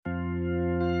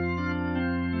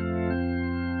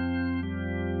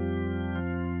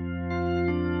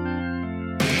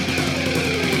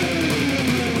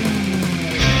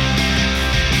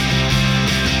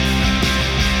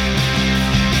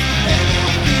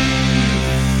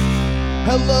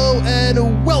Hello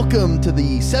and welcome to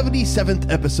the 77th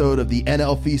episode of the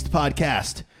NL Feast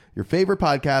podcast, your favorite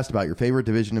podcast about your favorite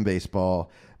division in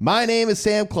baseball. My name is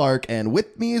Sam Clark, and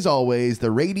with me as always,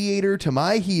 the radiator to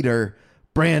my heater,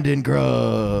 Brandon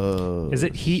Gross. Is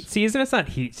it heat season? It's not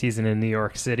heat season in New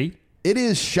York City. It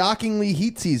is shockingly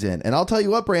heat season, and I'll tell you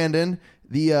what, Brandon,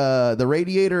 the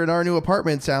radiator in our new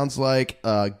apartment sounds like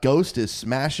a ghost is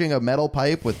smashing a metal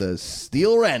pipe with a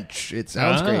steel wrench. It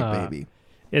sounds great, baby.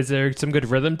 Is there some good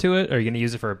rhythm to it? Are you going to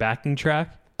use it for a backing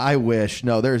track? I wish.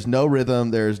 No, there's no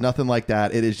rhythm. There's nothing like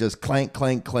that. It is just clank,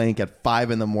 clank, clank at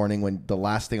 5 a.m. when the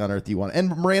last thing on earth you want. And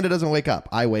Miranda doesn't wake up.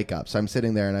 I wake up. So I'm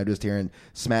sitting there and I'm just hearing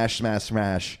smash, smash,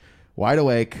 smash, wide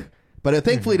awake. But it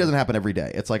thankfully doesn't happen every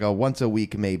day. It's like a once a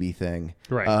week maybe thing.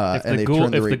 Right. If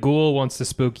the ghoul wants to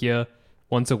spook you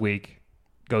once a week,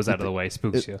 goes out of the way,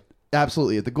 spooks you.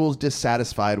 Absolutely. If the ghoul's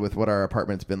dissatisfied with what our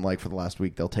apartment's been like for the last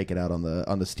week, they'll take it out on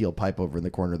the steel pipe over in the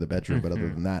corner of the bedroom. But other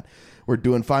than that, we're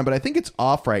doing fine. But I think it's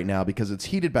off right now because it's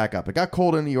heated back up. It got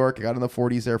cold in New York. It got in the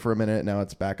 40s there for a minute. Now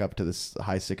it's back up to this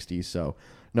high 60s. So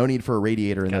no need for a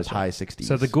radiator in those high 60s.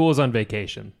 So the ghoul's on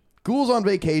vacation. Ghoul's on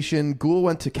vacation. Ghoul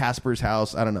went to Casper's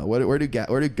house. I don't know. Where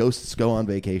do ghosts go on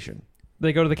vacation?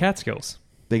 They go to the Catskills.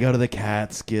 They go to the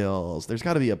Catskills. There's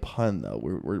got to be a pun though.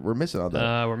 We're missing on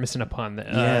that. We're missing a pun.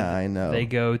 Yeah, I know. They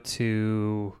go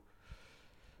to.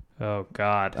 Oh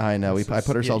God. I know. I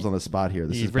put ourselves on the spot here.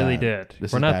 This is really bad.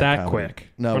 did. We're not that quick.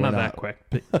 No, we're not that quick,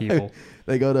 people.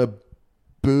 They go to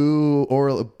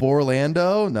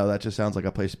Orlando. No, that just sounds like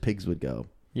a place pigs would go.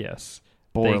 Yes.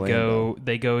 Borlando.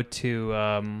 They go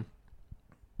to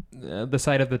the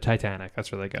site of the Titanic.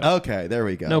 That's where they go. Okay, there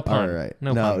we go. No pun. All right.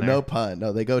 No pun.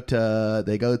 No, they go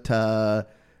to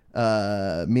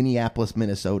Minneapolis,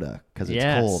 Minnesota, because it's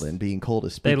cold, and being cold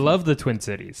is spooky. They love the Twin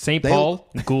Cities. St. Paul,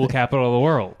 ghoul capital of the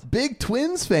world. Big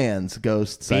Twins fans,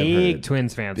 ghosts. Big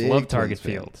Twins fans. Love Target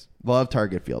Field. Love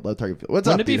Target Field. What's Wouldn't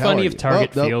up, it be dude? funny if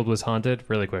Target Field was haunted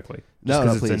really quickly? Just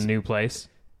because it's a new place.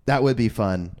 That would be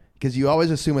fun. Because you always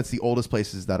assume it's the oldest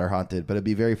places that are haunted, but it'd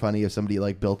be very funny if somebody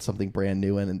like built something brand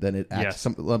new and then it acts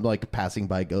like passing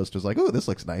by ghost was like, oh, this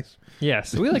looks nice.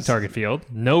 Yes, we like Target Field.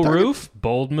 No roof,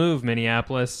 bold move,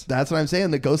 Minneapolis. That's what I'm saying.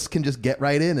 The ghosts can just get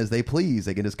right in as they please.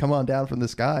 They can just come on down from the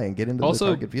sky and get into the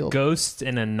Target Field. Ghosts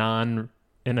in a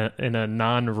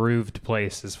non-roofed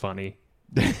place is funny.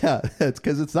 Yeah, it's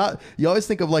because it's not. You always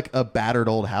think of like a battered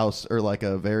old house or like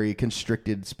a very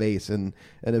constricted space, and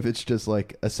if it's just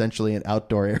like essentially an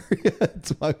outdoor area,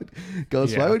 why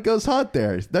would ghosts haunt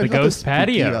there? There's the ghost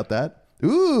patio about that.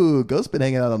 Ooh, ghosts been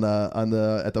hanging out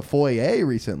at the foyer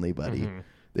recently, buddy.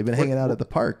 They've been hanging out at the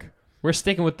park. We're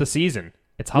sticking with the season.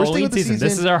 It's Halloween season.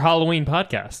 This is our Halloween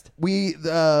podcast. We,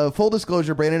 full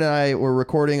disclosure, Brandon and I were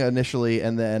recording initially,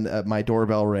 and then my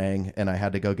doorbell rang, and I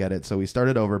had to go get it, so we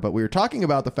started over. But we were talking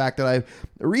about the fact that I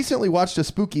recently watched a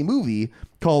spooky movie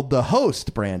called The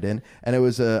Host, Brandon, and it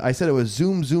was I said it was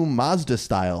Zoom Zoom Mazda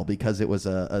style because it was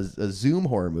a Zoom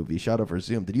horror movie shot over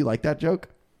Zoom. Did you like that joke?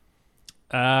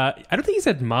 I don't think you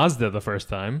said Mazda the first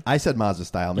time. I said Mazda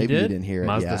style. Maybe you didn't hear it.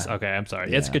 Mazda. Yeah. Okay, I'm sorry.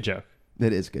 Yeah. It's a good joke.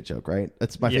 It is a good joke, right?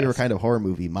 It's my favorite kind of horror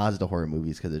movie, Mazda horror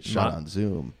movies, because it's shot on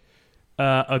Zoom.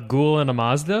 A ghoul and a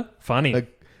Mazda? Funny.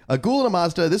 A ghoul and a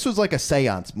Mazda. This was like a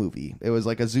seance movie. It was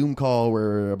like a Zoom call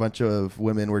where a bunch of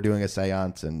women were doing a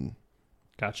seance and...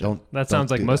 Gotcha. That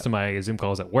sounds like most of my Zoom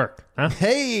calls at work. Huh?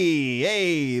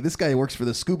 Hey, this guy works for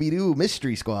the Scooby-Doo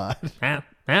Mystery Squad.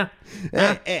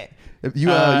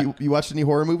 You watched any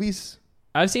horror movies?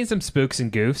 I've seen some spooks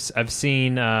and goofs. I've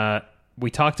seen... I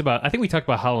think we talked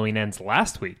about Halloween Ends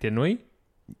last week, didn't we?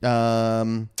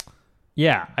 Yeah,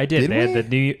 I did. They had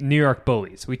the New York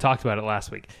Bullies. We talked about it last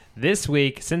week. This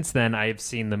week, since then, I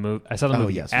saw the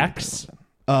movie X.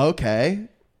 Oh, okay.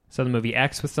 Saw the movie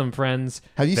X with some friends.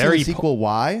 Have you seen the sequel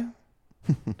Y?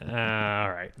 All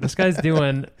right, this guy's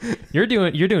doing. You're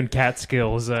doing cat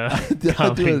skills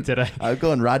comedy today. I'm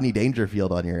going Rodney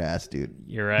Dangerfield on your ass, dude.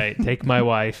 You're right. Take my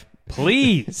wife,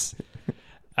 please.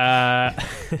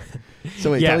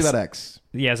 So wait, tell me about X.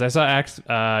 Yes, I saw X.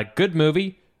 Good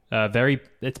movie.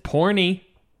 It's porny.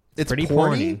 It's pretty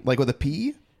porny, like with a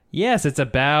P. Yes, it's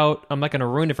about. I'm not going to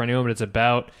ruin it for anyone, but it's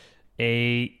about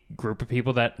a group of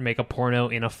people that make a porno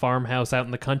in a farmhouse out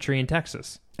in the country in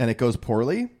Texas. And it goes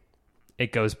poorly.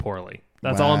 It goes poorly.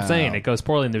 That's all I'm saying. It goes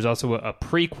poorly. And there's also a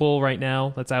prequel right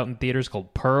now that's out in theaters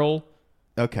called Pearl.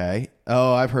 Okay.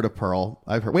 Oh, I've heard of Pearl.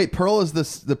 Wait, Pearl is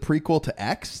the prequel to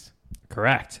X?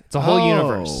 Correct. It's a whole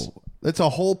universe. It's a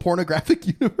whole pornographic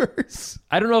universe.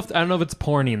 I don't know if it's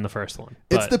porny in the first one.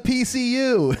 It's the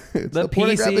PCU. It's the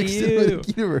pornographic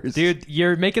cinematic universe. Dude,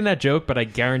 you're making that joke, but I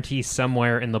guarantee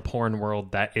somewhere in the porn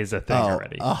world that is a thing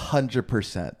already.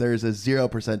 100%. There's a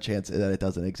 0% chance that it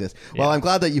doesn't exist. Yeah. Well, I'm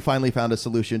glad that you finally found a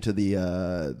solution to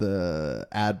the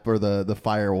ad or the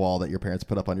firewall that your parents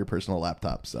put up on your personal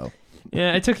laptop. So.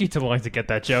 Yeah, it took you too long to get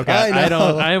that joke. I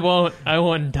know. I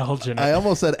won't indulge in it. I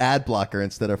almost said ad blocker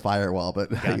instead of firewall,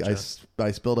 but Gotcha.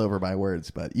 I spilled over my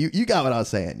words. But you got what I was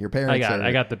saying. Your parents.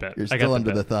 I got the bit. You're still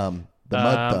under the thumb, the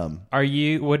mud thumb. Are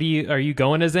you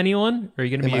going as anyone? Are you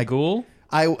going to be a ghoul?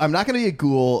 I'm not going to be a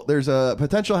ghoul. There's a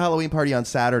potential Halloween party on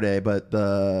Saturday, but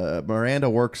Miranda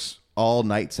works all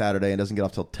night Saturday and doesn't get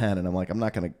off till 10. And I'm like, I'm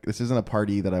not going to. This isn't a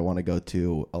party that I want to go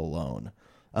to alone.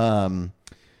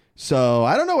 So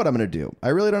I don't know what I'm going to do. I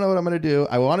really don't know what I'm going to do.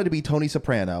 I wanted to be Tony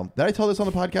Soprano. Did I tell this on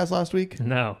the podcast last week?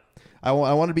 No. I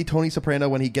wanted to be Tony Soprano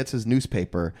when he gets his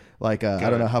newspaper. Like, I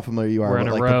don't know how familiar you are. Wearing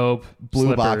a like robe, blue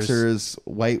slippers. boxers,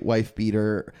 white wife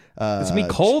beater. It's going to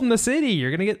be cold in the city.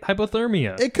 You're going to get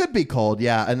hypothermia. It could be cold,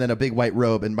 yeah. And then a big white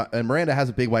robe. And Miranda has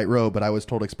a big white robe, but I was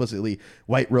told explicitly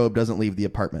white robe doesn't leave the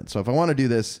apartment. So if I want to do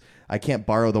this, I can't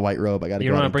borrow the white robe. I got to.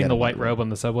 You don't want to bring the white robe on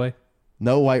the subway?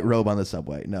 No white robe on the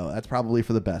subway. No, that's probably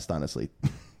for the best, honestly.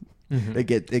 Mm-hmm.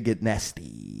 It get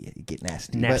nasty. It get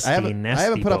nasty. Nasty, I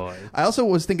haven't put boy. up. I also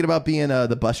was thinking about being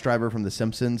the bus driver from The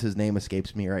Simpsons. His name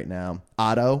escapes me right now.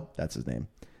 Otto, that's his name.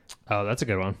 Oh, that's a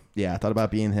good one. Yeah, I thought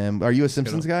about being him. Are you a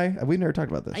Simpsons guy? We've never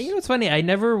talked about this. You know what's funny? I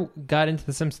never got into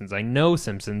The Simpsons. I know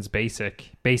Simpsons,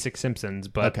 basic Simpsons,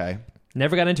 but okay.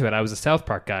 Never got into it. I was a South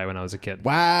Park guy when I was a kid.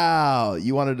 Wow,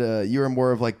 you were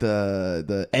more of like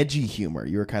the edgy humor.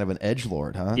 You were kind of an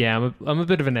edgelord, huh? Yeah, I'm a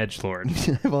bit of an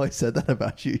edgelord. I've always said that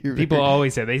about you. People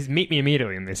always say, they meet me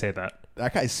immediately and they say that.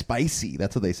 That guy's spicy.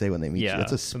 That's what they say when they meet you.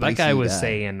 That's a spicy that guy was guy.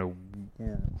 saying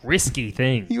risky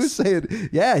things. He was saying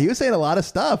a lot of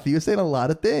stuff. He was saying a lot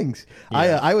of things.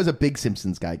 Yeah. I was a big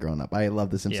Simpsons guy growing up. I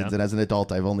love The Simpsons, Yeah. and as an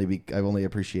adult, I've only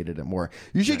appreciated it more.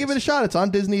 You should give it a shot. It's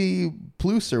on Disney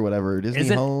Plus or whatever.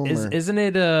 Disney Home. Isn't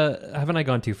it? Haven't I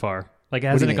gone too far? Like,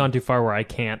 hasn't it gone too far where I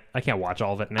can't watch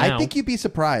all of it now? I think you'd be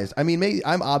surprised. I mean, maybe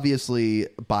I'm obviously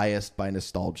biased by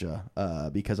nostalgia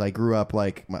because I grew up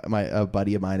like a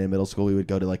buddy of mine in middle school. We would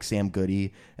go to like Sam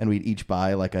Goody and we'd each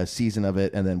buy like a season of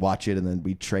it and then watch it and then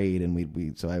we'd trade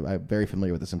and so I'm very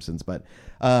familiar with The Simpsons. But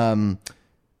I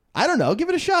don't know. Give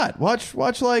it a shot. Watch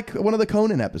like one of the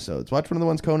Conan episodes. Watch one of the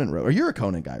ones Conan wrote. Or you're a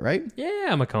Conan guy, right? Yeah,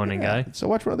 I'm a Conan guy. So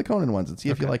watch one of the Conan ones and see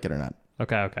if you like it or not.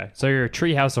 Okay. So you're a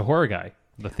Treehouse of Horror guy.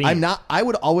 The theme. I'm not. I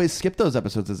would always skip those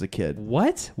episodes as a kid.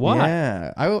 What? Why?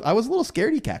 Yeah, I was a little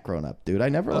scaredy cat growing up, dude. I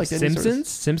never liked any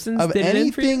Simpsons of did it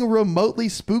in for you? anything remotely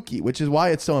spooky, which is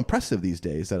why it's so impressive these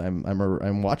days that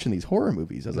I'm watching these horror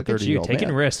movies as Look a at you 30-year-old taking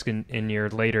man. risk in your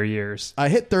later years. I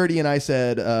hit 30 and I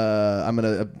said, I'm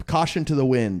gonna caution to the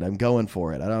wind. I'm going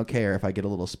for it. I don't care if I get a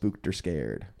little spooked or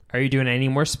scared. Are you doing any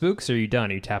more spooks, or are you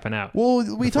done? Are you tapping out?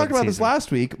 Well, we talked about this season?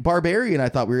 last week. Barbarian, I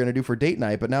thought we were going to do for date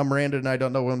night, but now Miranda and I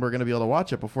don't know when we're going to be able to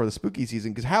watch it before the spooky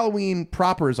season because Halloween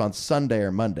proper is on Sunday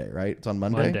or Monday, right? It's on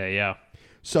Monday. Monday, yeah.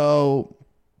 So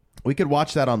we could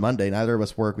watch that on Monday. Neither of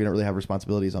us work. We don't really have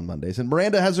responsibilities on Mondays. And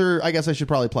Miranda has her, I guess I should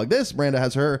probably plug this. Miranda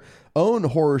has her own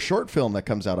horror short film that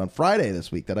comes out on Friday this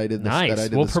week that I did. Nice.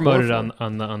 We'll promote it on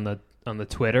the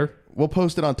Twitter. We'll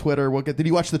post it on Twitter. Did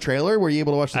you watch the trailer? Were you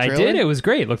able to watch the trailer? I did. It was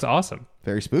great. It looks awesome.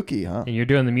 Very spooky, huh? And you're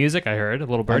doing the music. I heard a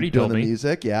little birdie I'm doing told the me.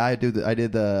 music. Yeah, I did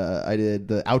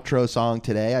the outro song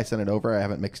today. I sent it over. I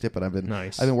haven't mixed it, but I've been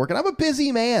working. I'm a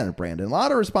busy man, Brandon. A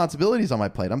lot of responsibilities on my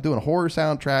plate. I'm doing horror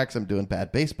soundtracks. I'm doing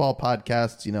bad baseball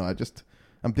podcasts.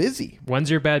 I'm busy.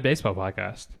 When's your bad baseball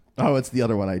podcast? Oh, it's the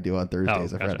other one I do on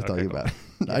Thursdays. I forgot to tell you about.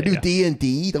 I do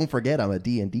D&D. Don't forget, I'm a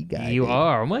D&D guy. You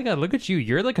are. Oh my God, look at you.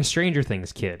 You're like a Stranger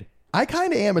Things kid. I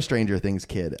kind of am a Stranger Things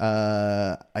kid.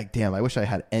 I wish I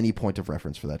had any point of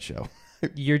reference for that show.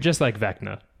 You're just like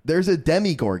Vecna. There's a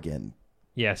Demigorgon.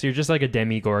 Yes, you're just like a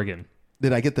Demigorgon.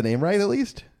 Did I get the name right at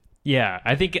least? Yeah,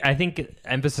 I think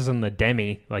emphasis on the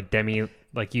Demi, like you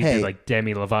did like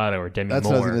Demi Lovato or Demi That's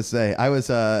Moore. what I was going to say. I was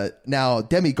now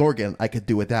Demigorgon I could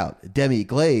do without. Demi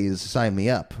Glaze, sign me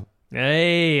up.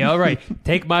 Hey, all right.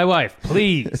 Take my wife,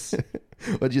 please.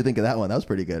 What did you think of that one? That was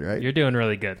pretty good, right? You're doing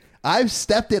really good. I've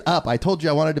stepped it up. I told you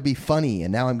I wanted to be funny,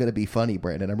 and now I'm going to be funny,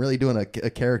 Brandon. I'm really doing a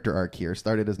character arc here.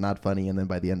 Started as not funny, and then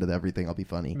by the end of everything, I'll be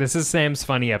funny. This is Sam's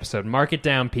funny episode. Mark it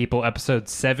down, people. Episode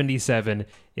 77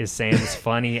 is Sam's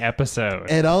funny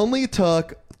episode. It only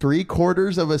took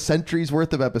 3/4 of a century's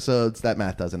worth of episodes. That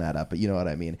math doesn't add up, but you know what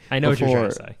I mean. I know what you're trying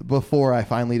to say. Before I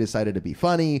finally decided to be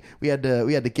funny, we had to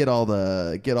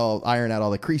iron out all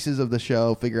the creases of the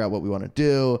show, figure out what we want to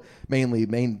do.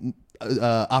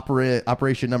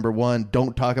 Operation number 1: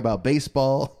 don't talk about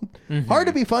baseball. Mm-hmm. Hard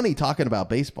to be funny talking about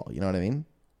baseball. You know what I mean?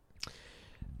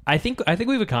 I think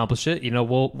we've accomplished it. You know,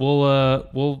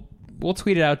 we'll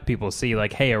tweet it out to people. See,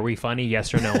 like, hey, are we funny?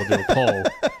 Yes or no? We'll do a poll,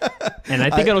 and I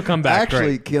think it'll come back.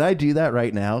 Actually, great. Can I do that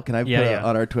right now? Can I put it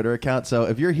on our Twitter account? So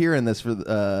if you're hearing this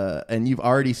and you've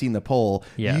already seen the poll,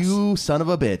 you son of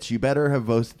a bitch, you better have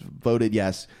voted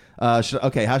yes. How should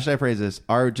I phrase this?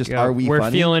 Are we We're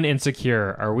funny? feeling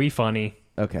insecure. Are we funny?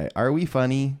 Okay. Are we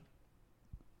funny?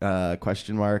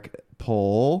 Question mark.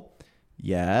 Poll.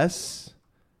 Yes.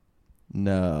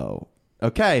 No.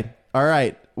 Okay. All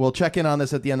right. We'll check in on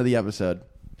this at the end of the episode.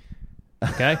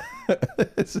 Okay.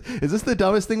 Is this the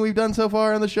dumbest thing we've done so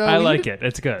far on the show? I like it.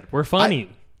 It's good. We're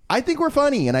funny. I think we're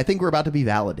funny, and I think we're about to be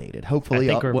validated. Hopefully,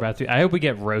 I hope we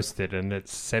get roasted, and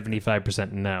it's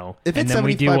 75% no. If and it's then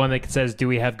we do one that says, "Do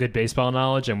we have good baseball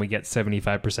knowledge?" and we get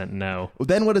 75% no.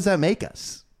 Then what does that make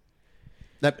us?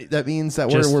 That means that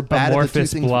just we're bad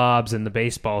amorphous at the two blobs in the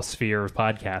baseball sphere of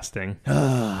podcasting.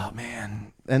 Oh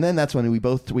man! And then that's when we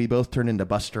both turn into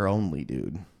Buster Only,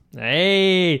 dude.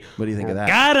 Hey, what do you think of that?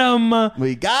 Got him!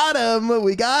 We got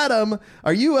him!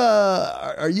 Are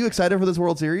you excited for this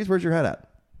World Series? Where's your head at?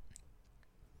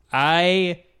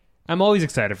 I'm always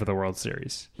excited for the World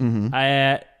Series.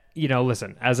 Mm-hmm.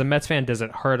 Listen, as a Mets fan, does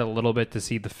it hurt a little bit to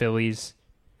see the Phillies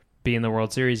be in the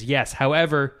World Series? Yes.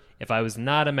 However, if I was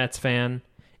not a Mets fan,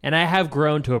 and I have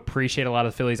grown to appreciate a lot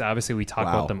of the Phillies, obviously we talk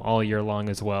about them all year long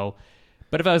as well.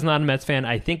 But if I was not a Mets fan,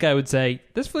 I think I would say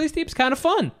this Phillies team's kind of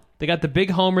fun. They got the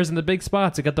big homers in the big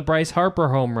spots. They got the Bryce Harper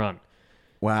home run.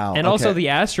 Wow. And also the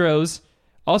Astros.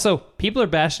 Also, people are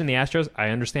bashing the Astros. I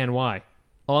understand why.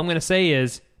 All I'm going to say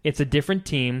is it's a different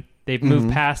team. They've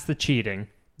moved past the cheating.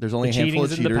 There's only a handful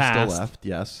of cheaters still left.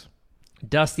 Yes.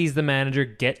 Dusty's the manager.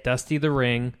 Get Dusty the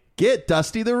ring. Get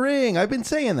Dusty the ring. I've been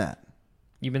saying that.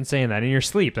 You've been saying that in your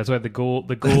sleep. That's why the ghoul.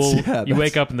 You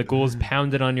wake up and the ghoul's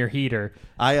pounded on your heater.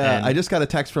 I just got a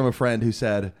text from a friend who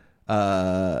said,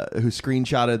 who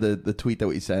screenshotted the tweet that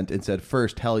we sent and said,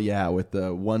 "First, hell yeah," with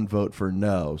the 1 vote for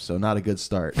no. So not a good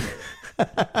start.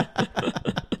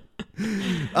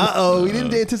 We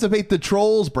didn't anticipate the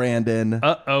trolls, Brandon.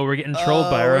 We're getting trolled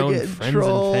by our own friends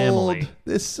and family.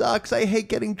 This sucks. I hate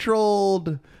getting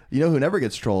trolled. You know who never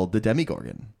gets trolled? The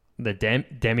Demigorgon. The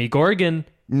Demigorgon.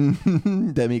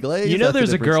 Demi-glaze. You know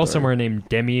there's a girl somewhere named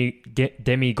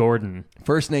Demi Gordon.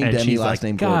 First name and Demi, she's last like,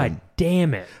 name God Gordon.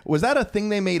 damn it. Was that a thing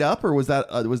they made up, or was that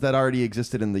already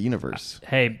existed in the universe?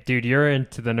 Hey, dude, you're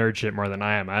into the nerd shit more than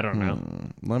I am. I don't know.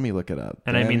 Let me look it up.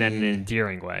 And I mean that in an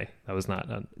endearing way. That was not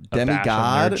a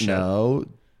Demigod? No.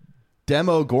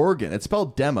 Demogorgon. It's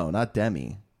spelled demo, not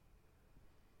demi.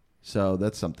 So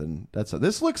that's something.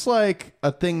 This looks like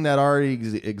a thing that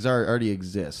already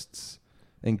exists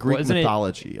in Greek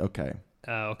mythology. Okay.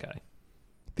 Okay.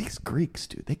 These Greeks,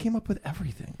 dude, they came up with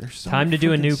everything. They're so time to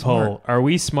do a new poll. Are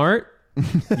we smart?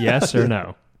 Yes or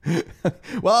no?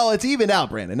 Well, it's evened out,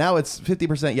 Brandon. Now it's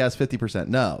 50% yes, 50%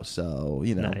 no. So,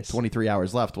 nice. 23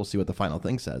 hours left. We'll see what the final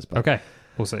thing says. But. Okay.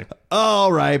 We'll see.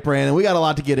 All right, Brandon. We got a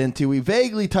lot to get into. We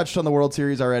vaguely touched on the World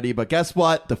Series already, but guess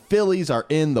what? The Phillies are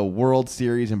in the World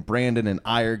Series, and Brandon and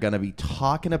I are going to be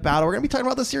talking about it. We're going to be talking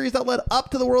about the series that led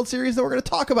up to the World Series. Then we're going to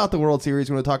talk about the World Series.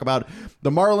 We're going to talk about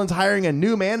the Marlins hiring a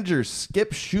new manager,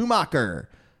 Skip Schumacher.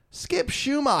 Skip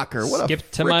Schumacher. What Skip a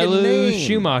to my name.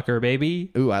 Schumacher,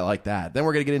 baby. Ooh, I like that. Then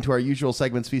we're going to get into our usual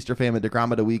segments, Feast or Famine,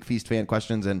 DeGrom of the Week, Feast fan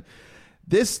questions, and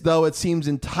this, though, it seems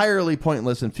entirely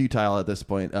pointless and futile at this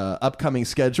point. Upcoming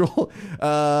schedule.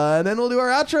 And then we'll do our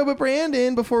outro. But,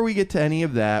 Brandon, before we get to any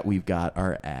of that, we've got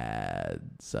our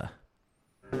ads.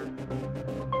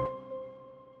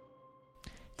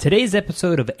 Today's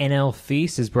episode of NL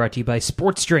Feast is brought to you by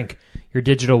Sports Drink, your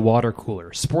digital water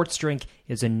cooler. Sports Drink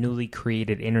is a newly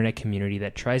created internet community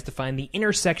that tries to find the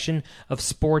intersection of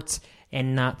sports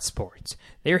and not sports.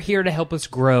 They're here to help us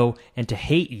grow and to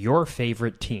hate your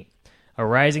favorite team. A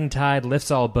rising tide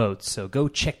lifts all boats, so go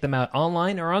check them out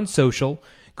online or on social.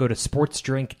 Go to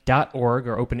sportsdrink.org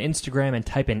or open Instagram and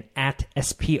type in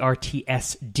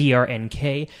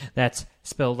 @SPRTSDRNK. That's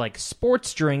spelled like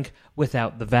sports drink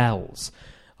without the vowels.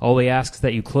 All we ask is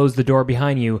that you close the door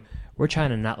behind you. We're trying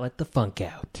to not let the funk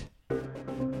out.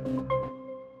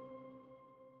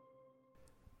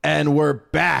 And we're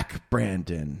back,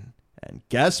 Brandon. And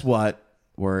guess what?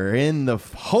 We're in the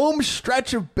home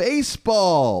stretch of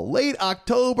baseball. Late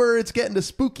October, it's getting to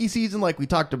spooky season like we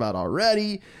talked about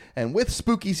already. And with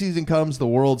spooky season comes the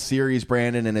World Series,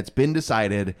 Brandon, and it's been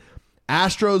decided.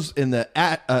 Astros in the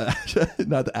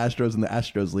not the Astros in the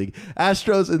Astros League.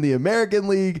 Astros in the American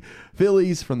League.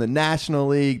 Phillies from the National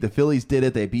League. The Phillies did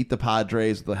it. They beat the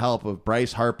Padres with the help of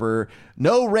Bryce Harper.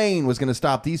 No rain was going to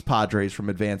stop these Padres from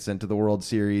advancing to the World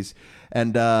Series,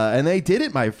 and they did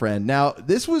it, my friend. Now,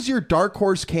 this was your dark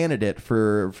horse candidate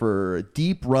for a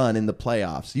deep run in the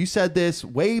playoffs. You said this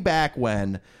way back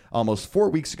when, almost 4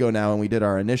 weeks ago now, when we did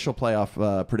our initial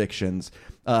playoff predictions.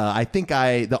 I think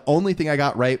the only thing I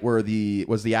got right was the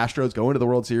Astros going to the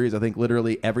World Series. I think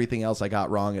literally everything else I got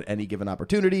wrong at any given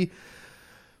opportunity.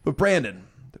 But Brandon,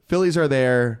 the Phillies are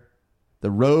there.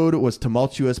 The road was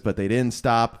tumultuous, but they didn't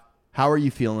stop. How are you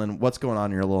feeling? What's going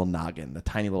on in your little noggin, the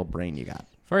tiny little brain you got?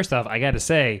 First off, I got to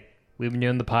say, we've been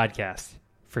doing the podcast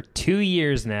for 2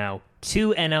 years now.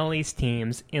 2 NL East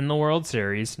teams in the World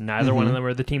Series. Neither one of them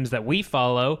are the teams that we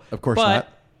follow. Of course but not.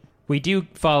 We do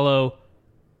follow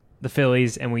the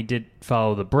Phillies, and we did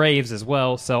follow the Braves as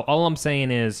well. So all I'm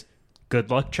saying is, good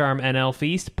luck charm NL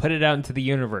Feast. Put it out into the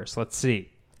universe. Let's see.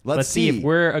 Let's see if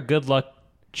we're a good luck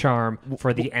charm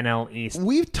for the NL East.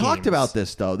 We've talked about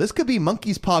this, though. This could be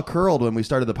monkey's paw curled when we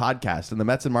started the podcast, and the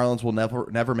Mets and Marlins will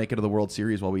never make it to the World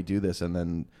Series while we do this, and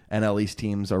then NL East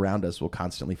teams around us will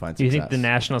constantly find success. Do you think the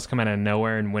Nationals come out of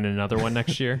nowhere and win another one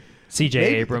next year?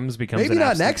 C.J. Abrams becomes maybe an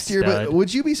not next year, stud. but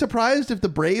would you be surprised if the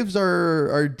Braves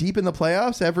are deep in the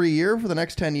playoffs every year for the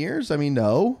next 10 years? I mean,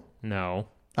 no. No.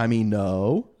 I mean,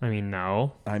 no. I mean,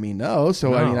 no. I mean, no.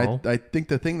 So, No. I mean, I think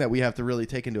the thing that we have to really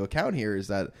take into account here is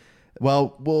that,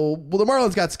 well, the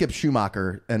Marlins got Skip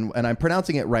Schumacher, and I'm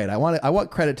pronouncing it right. I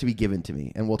want credit to be given to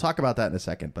me, and we'll talk about that in a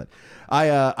second. But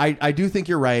I do think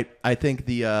you're right. I think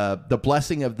the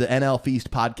blessing of the NL Feast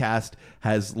podcast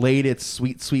has laid its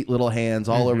sweet little hands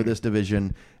all over this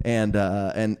division, and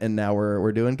now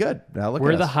we're doing good. Now look,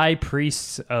 we're at the us. high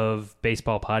priests of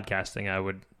baseball podcasting. I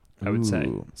would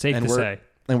say safe to say.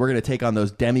 And we're going to take on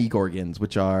those demigorgons,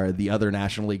 which are the other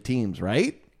National League teams,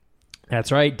 right?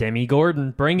 That's right, Demi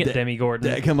Gordon. Bring it, Demi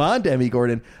Gordon. Come on, Demi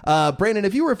Gordon. Brandon,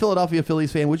 if you were a Philadelphia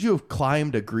Phillies fan, would you have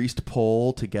climbed a greased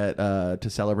pole to get to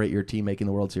celebrate your team making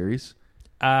the World Series?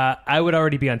 I would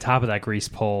already be on top of that grease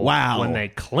pole. Wow. When they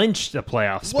clinched a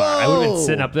playoff spot. I would have been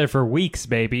sitting up there for weeks,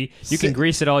 baby. You can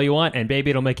grease it all you want, and baby,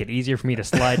 it'll make it easier for me to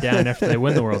slide down after they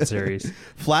win the World Series.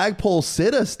 Flagpole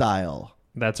sitta style.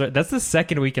 That's right. That's the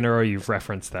second week in a row you've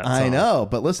referenced that song. I know,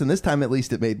 but listen, this time at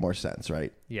least it made more sense,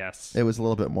 right? Yes. It was a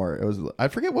little bit more. I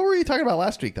forget, what were you talking about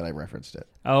last week that I referenced it?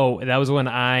 Oh, that was when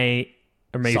or maybe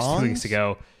it was 2 weeks Songs?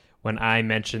 ago, when I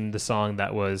mentioned the song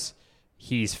that was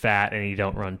 "He's Fat and He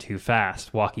Don't Run Too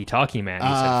Fast." Walkie Talkie Man. He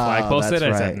said flagpole sit.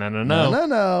 I said no.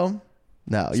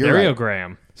 No, you're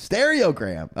right.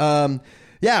 Stereogram.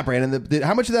 Yeah, Brandon.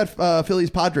 How much of that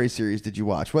Phillies Padres series did you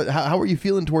watch? How were you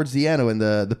feeling towards the end when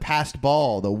the passed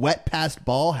ball, the wet passed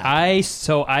ball happened?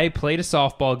 I played a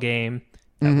softball game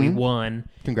that we won.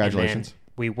 Congratulations. And then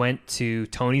we went to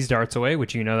Tony's Darts Away,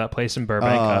 which you know that place in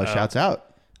Burbank. Shouts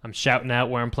out. I'm shouting out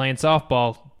where I'm playing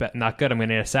softball. But not good. I'm going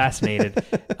to get assassinated.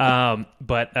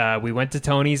 But we went to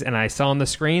Tony's, and I saw on the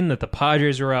screen that the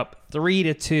Padres were up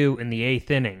 3-2 in the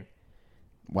 8th inning.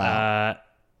 Wow.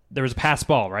 There was a pass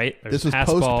ball, right? This was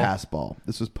post-pass ball.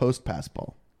 This was post-pass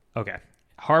ball. Okay.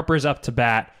 Harper's up to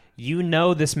bat. You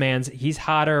know he's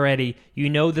hot already. You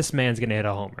know this man's going to hit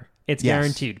a homer. It's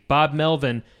guaranteed. Bob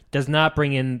Melvin does not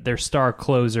bring in their star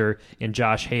closer in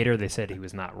Josh Hader. They said he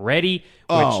was not ready,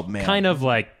 which kind of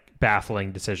like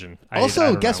baffling decision.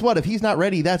 Also, guess what? If he's not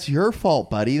ready, that's your fault,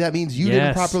 buddy. That means you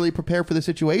didn't properly prepare for the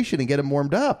situation and get him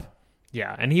warmed up.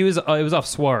 Yeah, and it was off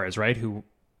Suarez, right? Who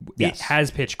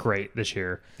has pitched great this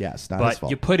year. Yes, not his fault. But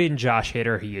you put in Josh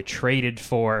Hader, who you traded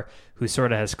for, who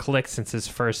sort of has clicked since his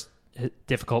first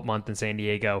difficult month in San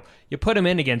Diego. You put him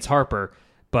in against Harper,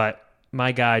 but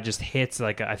my guy just hits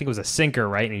I think it was a sinker,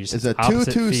 right? And he just it's a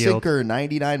 2-2 sinker,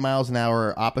 99 miles an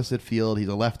hour, opposite field. He's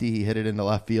a lefty. He hit it into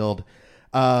left field.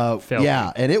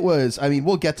 Yeah, and it was,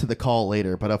 we'll get to the call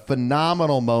later, but a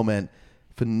phenomenal moment.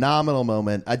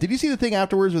 Did you see the thing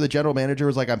afterwards where the general manager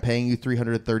was like, I'm paying you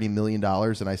 $330 million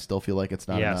and I still feel like it's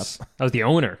not enough? That was the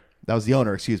owner. That was the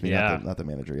owner, excuse me, not the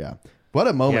manager, yeah. What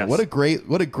a moment. Yes. What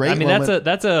a great moment.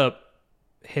 That's a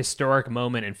historic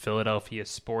moment in Philadelphia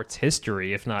sports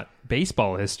history, if not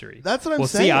baseball history. That's what I'm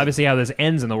saying. We'll see obviously how this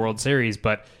ends in the World Series,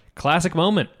 but classic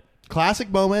moment.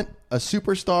 A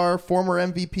superstar, former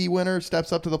MVP winner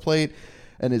steps up to the plate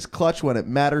and is clutch when it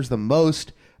matters the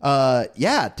most.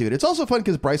 Yeah, dude. It's also fun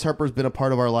because Bryce Harper's been a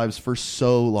part of our lives for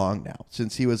so long now.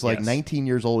 Since he was 19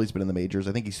 years old, he's been in the majors.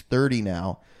 I think he's 30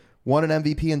 now. Won an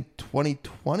MVP in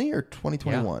 2020 or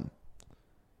 2021?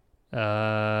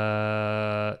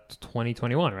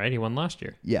 2021, right? He won last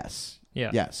year. Yes.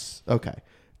 Yeah. Yes. Okay.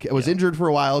 Was injured for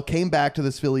a while, came back to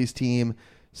this Phillies team.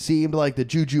 Seemed like the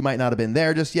juju might not have been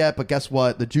there just yet, but guess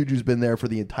what? The juju's been there for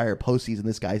the entire postseason.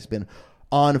 This guy's been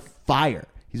on fire.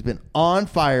 He's been on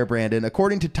fire, Brandon.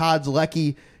 According to Todd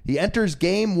Zlecki, he enters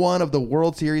Game 1 of the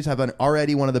World Series, having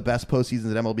already one of the best postseasons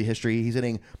in MLB history. He's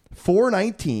hitting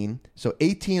 .419, so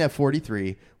 18 at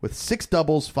 43, with 6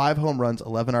 doubles, 5 home runs,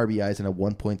 11 RBIs, and a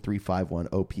 1.351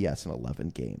 OPS in 11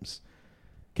 games.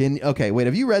 Okay, wait,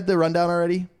 have you read the rundown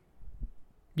already?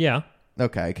 Yeah.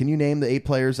 Okay, can you name the 8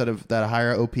 players that have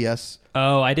higher OPS?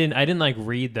 Oh, I didn't like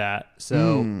read that.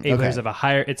 So 8 players have a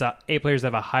higher. It's 8 players that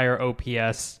have a higher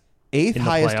OPS. 8th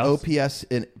highest OPS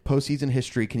in postseason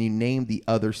history. Can you name the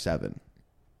other 7?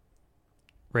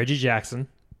 Reggie Jackson.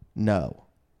 No.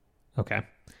 Okay.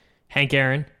 Hank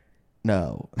Aaron.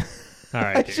 No. All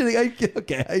right. Actually, I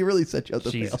really set you up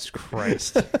to fail. Jesus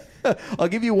Christ. I'll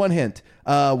give you one hint.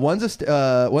 One's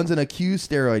an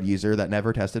accused steroid user that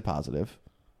never tested positive.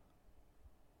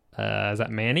 Is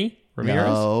that Manny Ramirez?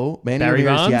 No. Manny Barry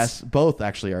Ramirez, Bonds? yes. Both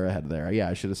actually are ahead there. Yeah,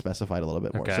 I should have specified a little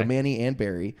bit more. Okay. So Manny and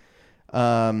Barry.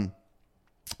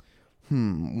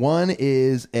 One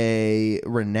is a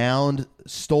renowned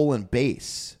stolen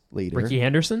base leader. Ricky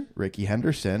Henderson.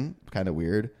 Kind of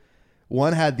weird.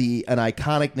 One had an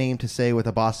iconic name to say with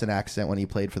a Boston accent when he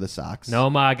played for the Sox.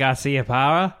 Nomar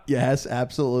Garciaparra. Yes,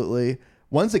 absolutely.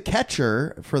 One's a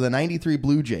catcher for the 93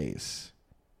 Blue Jays.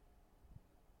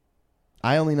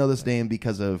 I only know this name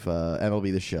because of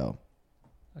MLB The Show.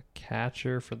 A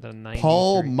catcher for the 93.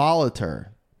 Paul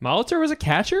Molitor. Molitor was a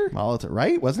catcher? Molitor,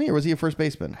 right? Wasn't he? Or was he a first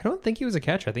baseman? I don't think he was a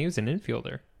catcher. I think he was an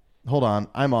infielder. Hold on.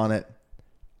 I'm on it.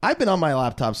 I've been on my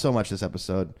laptop so much this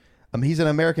episode. He's an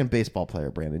American baseball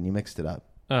player, Brandon. You mixed it up.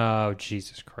 Oh,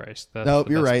 Jesus Christ. Nope,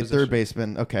 you're right. Position. Third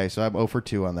baseman. Okay, so I'm 0 for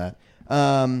 2 on that.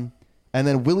 And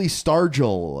then Willie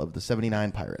Stargell of the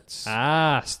 79 Pirates.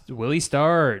 Willie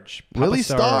Starge. Willie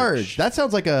Starge. That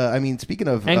sounds like speaking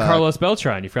of... And Carlos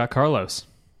Beltran. You forgot Carlos.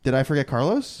 Did I forget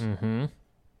Carlos? Mm-hmm.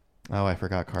 Oh, I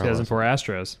forgot Carlos. 2004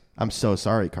 Astros. I'm so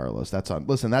sorry, Carlos. That's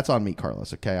on me,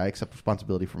 Carlos. Okay, I accept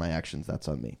responsibility for my actions. That's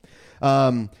on me.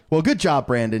 Well, good job,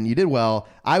 Brandon. You did well.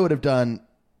 I would have done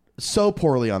so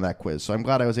poorly on that quiz, so I'm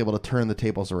glad I was able to turn the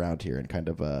tables around here and kind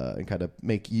of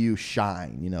make you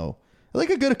shine. You know, like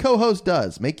a good co-host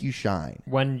does, make you shine.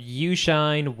 When you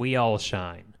shine, we all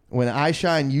shine. When I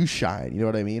shine, you shine. You know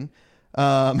what I mean?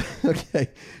 Okay.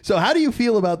 So how do you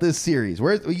feel about this series?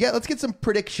 Let's get some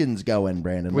predictions going,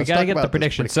 Brandon. We got to get the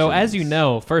predictions. So as you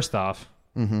know, first off,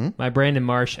 my Brandon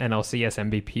Marsh NLCS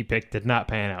MVP pick did not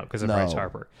pan out because of Bryce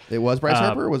Harper. It was Bryce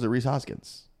Harper or was it Rhys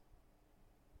Hoskins?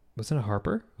 Was it a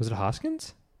Harper? Was it a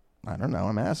Hoskins? I don't know.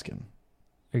 I'm asking.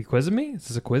 Are you quizzing me? Is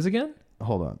this a quiz again?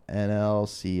 Hold on.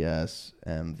 NLCS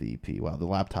MVP. Wow, the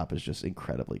laptop is just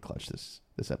incredibly clutch this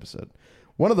episode.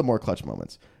 One of the more clutch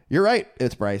moments. You're right.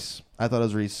 It's Bryce. I thought it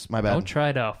was Rhys. My bad. Don't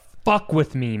try to fuck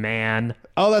with me, man.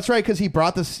 Oh, that's right. Because he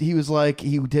brought this. He was like,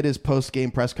 he did his post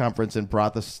game press conference and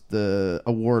brought the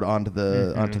award onto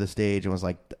the stage and was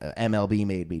like, MLB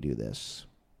made me do this.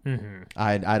 Mm-hmm.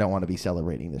 I don't want to be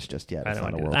celebrating this just yet.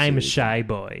 I'm a shy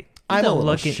boy. Don't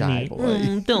look at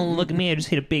me. Don't look at me. I just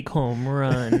hit a big home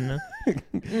run.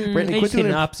 Brandon, I just hit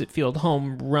an opposite field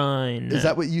home run. Is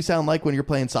that what you sound like when you're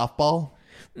playing softball?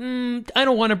 I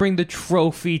don't want to bring the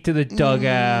trophy to the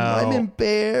dugout. I'm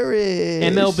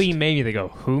embarrassed. MLB made me. They go,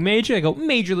 who made you? I go,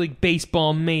 Major League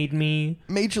Baseball made me.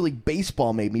 Major League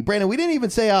Baseball made me. Brandon, we didn't even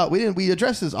say we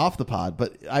addressed this off the pod,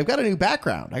 but I've got a new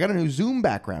background. I got a new Zoom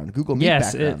background, Google Meet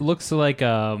background. Yes, it looks like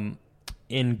in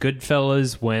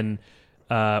Goodfellas when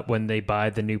they buy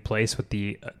the new place with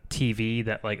the TV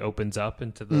that like opens up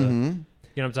into the...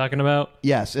 You know what I'm talking about?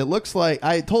 Yes, it looks like,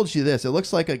 I told you this, it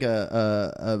looks like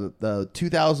a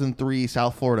 2003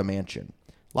 South Florida mansion.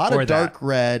 A lot of dark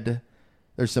red.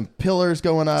 There's some pillars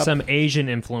going up. Some Asian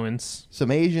influence.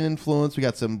 We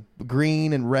got some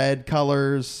green and red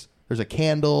colors. There's a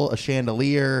candle, a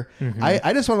chandelier. Mm-hmm.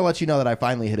 I just want to let you know that I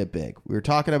finally hit it big. We were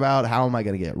talking about how am I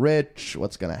going to get rich?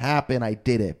 What's going to happen? I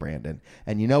did it, Brandon.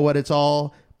 And you know what? It's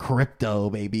all crypto,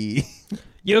 baby.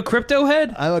 You a crypto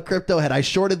head? I'm a crypto head. I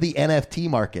shorted the NFT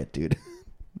market, dude.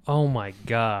 Oh my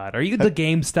God. Are you the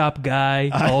GameStop guy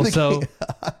also?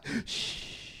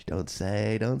 Shh, don't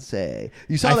say.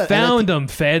 You saw I found them,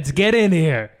 feds. Get in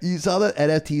here. You saw the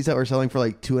NFTs that were selling for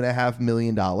like $2.5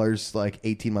 million like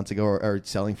 18 months ago are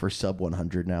selling for sub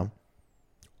 100 now.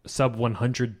 Sub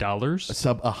 $100?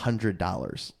 Sub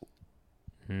 $100.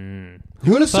 Who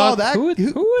would have saw that? Who would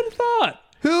have thought?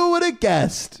 Who would have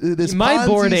guessed this My Ponzi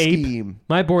bored ape. scheme?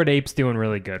 My bored ape's doing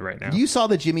really good right now. You saw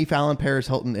the Jimmy Fallon Paris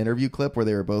Hilton interview clip where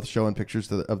they were both showing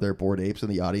pictures of their bored apes,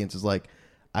 and the audience is like,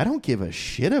 I don't give a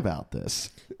shit about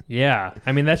this. Yeah.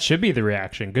 I mean, that should be the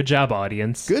reaction. Good job,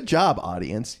 audience. Good job,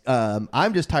 audience.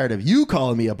 I'm just tired of you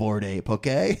calling me a bored ape,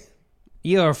 okay?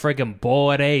 You're a freaking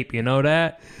bored ape. You know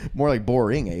that? More like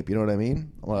boring ape, you know what I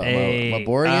mean? Well, Hey, I'm a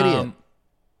boring idiot.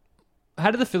 How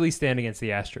did the Phillies stand against the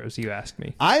Astros, you asked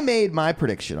me? I made my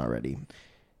prediction already.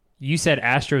 You said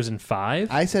Astros in 5?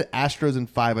 I said Astros in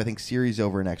 5, I think series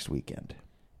over next weekend.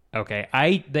 Okay.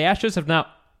 The Astros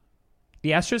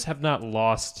have not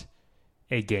lost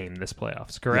a game this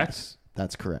playoffs, correct? Yes,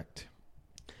 that's correct.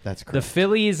 That's correct. The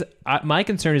Phillies, my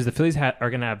concern is the Phillies are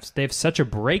going to they have such a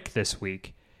break this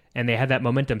week, and they had that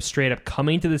momentum straight up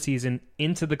coming to the season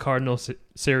into the Cardinals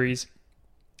series,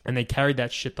 and they carried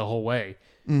that shit the whole way.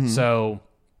 Mm-hmm. So,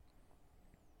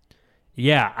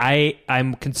 yeah,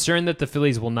 I'm concerned that the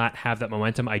Phillies will not have that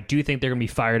momentum. I do think they're going to be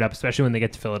fired up, especially when they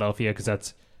get to Philadelphia, because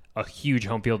that's a huge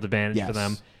home field advantage for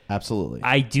them. Absolutely.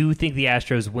 I do think the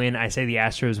Astros win. I say the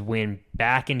Astros win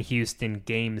back in Houston,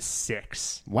 Game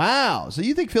 6. Wow. So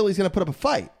you think Philly's going to put up a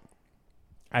fight?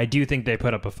 I do think they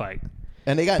put up a fight.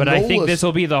 And they got But Nola. I think this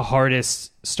will be the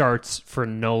hardest starts for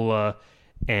Nola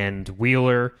and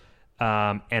Wheeler.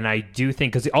 And I do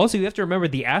think, because also you have to remember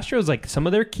the Astros, like some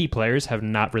of their key players have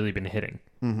not really been hitting.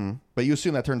 Mm-hmm. But you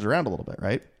assume that turns around a little bit,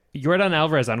 right? Yordan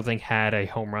Alvarez, I don't think, had a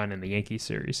home run in the Yankees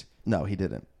series. No, he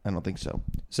didn't. I don't think so.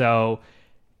 So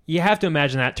you have to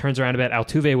imagine that turns around a bit.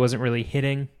 Altuve wasn't really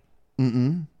hitting.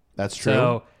 That's true.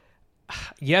 So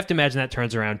you have to imagine that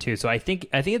turns around too. So I think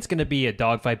it's going to be a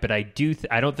dogfight, but I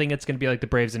don't think it's going to be like the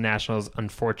Braves and Nationals.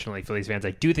 Unfortunately, Phillies fans,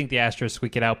 I do think the Astros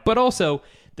squeak it out. But also,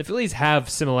 the Phillies have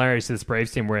similarities to this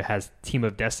Braves team where it has Team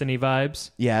of Destiny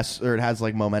vibes. Yes, or it has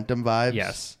like momentum vibes.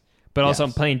 Yes, but also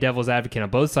I'm playing devil's advocate on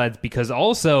both sides because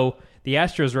also the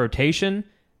Astros rotation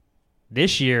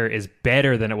this year is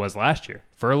better than it was last year.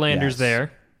 Verlander's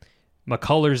there.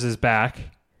 McCullers is back.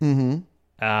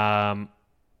 Mm-hmm.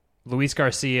 Luis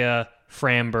Garcia,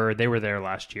 Framber, they were there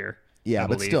last year. Yeah,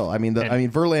 but still, I mean,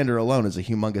 Verlander alone is a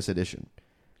humongous addition.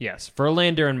 Yes,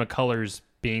 Verlander and McCullers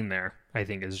being there, I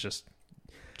think, is just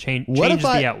changes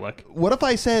the outlook. What if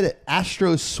I said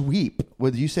Astros sweep?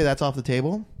 Would you say that's off the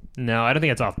table? No, I don't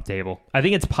think it's off the table. I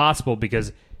think it's possible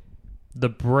because the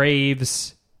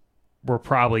Braves were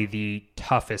probably the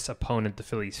toughest opponent the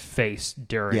Phillies faced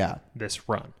during this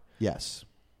run. Yes.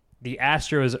 The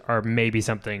Astros are maybe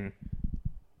something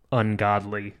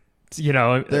ungodly. You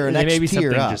know, they're a next maybe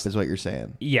tier up, is what you're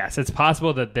saying. Yes, it's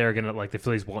possible that they're going to, like, the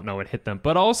Phillies won't know it hit them.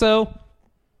 But also,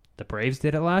 the Braves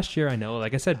did it last year. I know,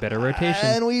 like I said, better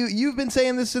rotation. And you've been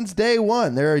saying this since day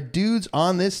one. There are dudes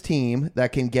on this team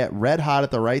that can get red hot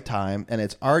at the right time, and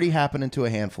it's already happening to a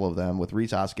handful of them with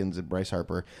Rhys Hoskins and Bryce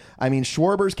Harper. I mean,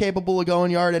 Schwarber's capable of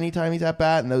going yard anytime he's at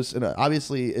bat, and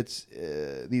obviously it's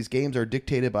these games are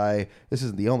dictated by, this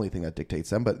isn't the only thing that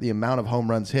dictates them, but the amount of home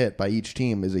runs hit by each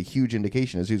team is a huge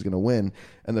indication as who's going to win,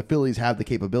 and the Phillies have the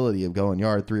capability of going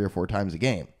yard 3 or 4 times a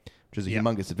game, which is a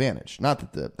humongous advantage. Not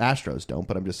that the Astros don't,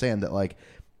 but I'm just saying that, like,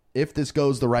 if this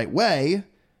goes the right way,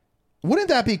 wouldn't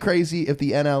that be crazy if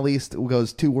the NL East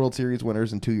goes 2 World Series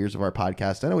winners in 2 years of our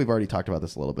podcast? I know we've already talked about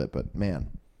this a little bit, but man.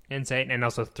 Insane. And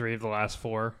also 3 of the last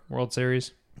 4 World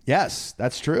Series. Yes,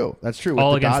 that's true. That's true.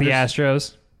 All against the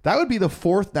Astros. That would be the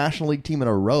 4th National League team in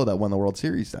a row that won the World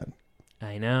Series then.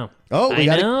 I know. We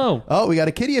got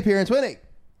a Kitty appearance. Winnie.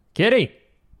 Kitty.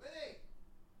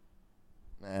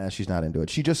 She's not into it.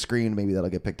 She just screamed. Maybe that'll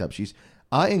get picked up. She's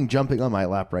eyeing jumping on my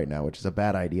lap right now, which is a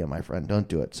bad idea, my friend. Don't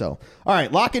do it. So, all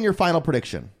right, lock in your final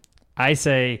prediction. I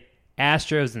say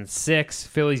Astros in 6.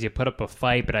 Phillies, you put up a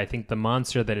fight, but I think the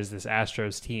monster that is this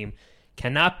Astros team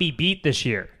cannot be beat this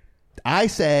year. I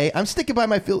say I'm sticking by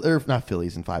my not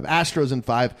Phillies in 5, Astros in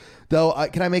 5. Though,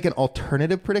 can I make an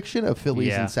alternative prediction of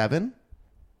Phillies in 7?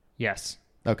 Yes.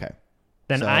 Okay.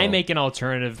 Then I make an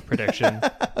alternative prediction.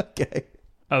 Okay.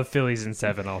 Of Phillies in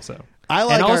 7 also.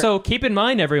 And also, keep in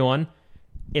mind, everyone,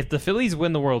 if the Phillies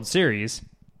win the World Series,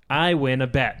 I win a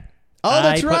bet. Oh,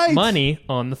 that's right. I put money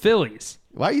on the Phillies.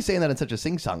 Why are you saying that in such a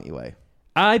sing-songy way?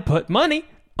 I put money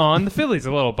on the Phillies.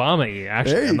 A little Obama-y,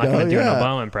 actually. I'm not going to do an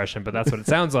Obama impression, but that's what it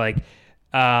sounds like.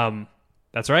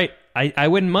 That's right. I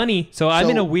win money, so I'm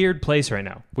in a weird place right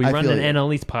now. We run an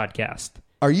NL East podcast.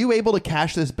 Are you able to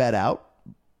cash this bet out?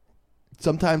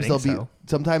 Sometimes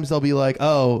they'll be like,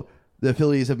 oh, the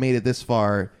Phillies have made it this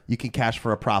far. You can cash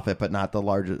for a profit, but not the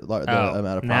amount of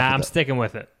profit. Nah, I'm sticking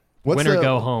with it. Win or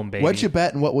go home, baby. What's your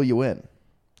bet and what will you win?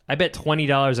 I bet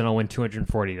 $20 and I'll win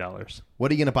 $240.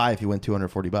 What are you going to buy if you win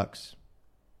 $240?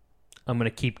 I'm going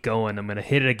to keep going. I'm going to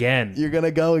hit it again. You're going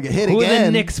to go hit again. Who are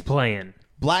the Knicks playing?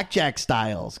 Blackjack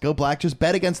styles. Go black. Just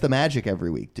bet against the Magic every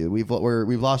week, dude. We've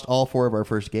lost all 4 of our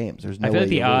first games. There's no way. I feel like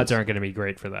the odds aren't going to be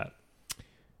great for that.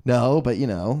 No, but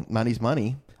money's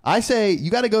money. I say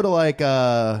you got to go to like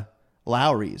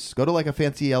Lowry's. Go to like a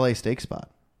fancy LA steak spot.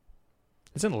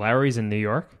 Isn't Lowry's in New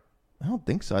York? I don't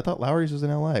think so. I thought Lowry's was in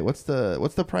LA. What's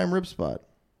the prime rib spot?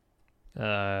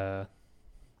 Lowry's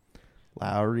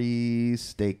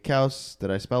Steakhouse.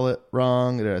 Did I spell it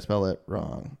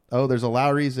wrong? Oh, there's a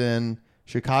Lowry's in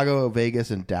Chicago,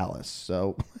 Vegas, and Dallas.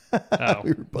 So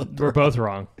we're both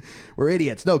wrong. We're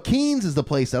idiots. No, Keen's is the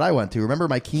place that I went to. Remember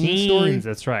my Keen's story?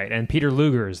 That's right. And Peter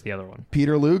Luger is the other one.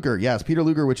 Peter Luger, yes, Peter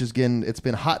Luger, which is it's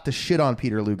been hot to shit on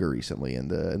Peter Luger recently in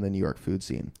the New York food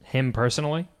scene. Him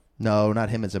personally? No, not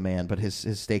him as a man, but his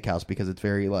steakhouse, because it's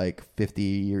very like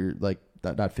 50 or like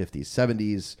not 50s,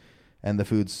 70s, and the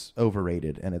food's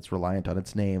overrated and it's reliant on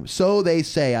its name. So they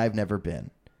say. I've never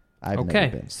been. Never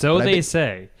been. So they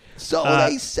say.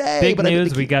 Big but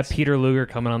news, we got Peter Luger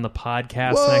coming on the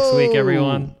podcast next week,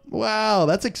 everyone. Wow,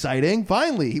 that's exciting.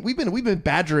 Finally. We've been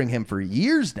badgering him for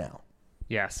years now.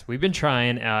 Yes, we've been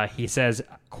trying. He says,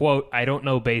 quote, "I don't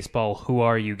know baseball. Who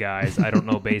are you guys? I don't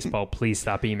know baseball. Please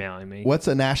stop emailing me." What's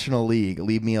a national league?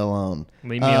 Leave me alone.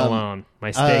 Leave me alone.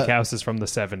 My steakhouse is from the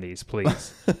 70s,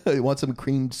 please. You want some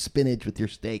creamed spinach with your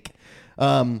steak.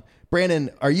 Brandon,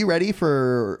 are you ready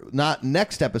for not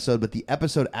next episode, but the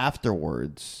episode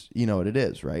afterwards? You know what it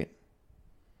is, right?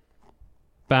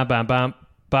 Bum, bum, bum,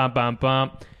 bum, bum,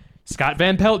 bum. Scott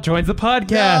Van Pelt joins the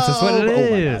podcast. That's what it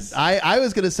is. I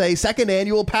was going to say second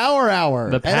annual Power Hour.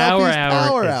 The Power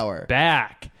Hour is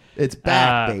back. It's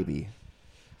back, baby.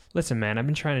 Listen, man, I've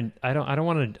been trying to. I don't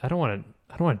want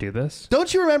to do this.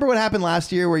 Don't you remember what happened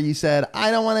last year where you said, "I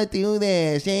don't want to do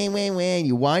this"?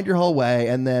 You wind your whole way,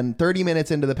 and then 30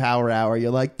 minutes into the Power Hour,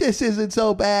 you're like, "This isn't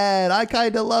so bad. I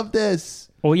kind of love this."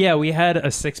 Well, yeah, we had a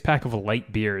 6-pack of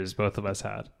light beers. Both of us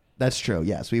had. That's true.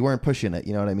 Yes, we weren't pushing it.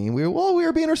 You know what I mean? We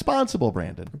were being responsible,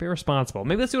 Brandon. Be responsible.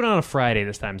 Maybe let's do it on a Friday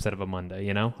this time instead of a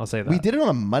Monday. I'll say that. We did it on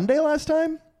a Monday last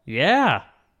time? Yeah.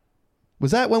 Was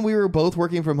that when we were both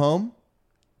working from home?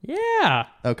 Yeah.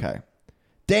 Okay.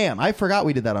 Damn, I forgot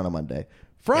we did that on a Monday.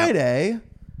 Friday. Yep.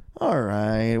 All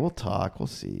right, we'll talk. We'll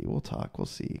see.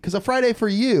 Because a Friday for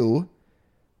you,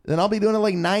 then I'll be doing it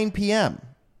like 9 p.m.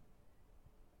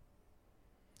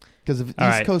 Because of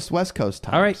East Coast, West Coast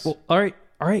times. All right. Well, all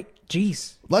right.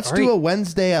 Jeez. Let's do a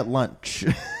Wednesday at lunch.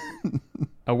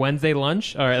 A Wednesday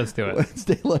lunch? All right, let's do it.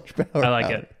 Wednesday lunch power. I like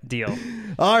it. Deal.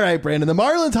 All right, Brandon. The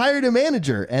Marlins hired a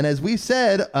manager, and as we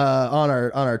said on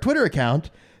our Twitter account,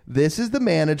 this is the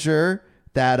manager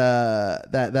that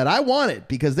I wanted,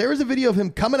 because there was a video of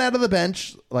him coming out of the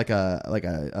bench like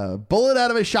a bullet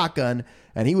out of a shotgun,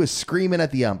 and he was screaming at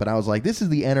the ump, and I was like, this is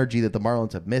the energy that the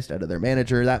Marlins have missed out of their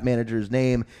manager. That manager's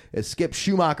name is Skip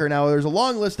Schumacher. Now, there's a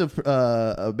long list of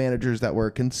managers that were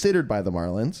considered by the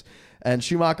Marlins, and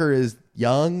Schumacher is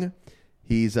young.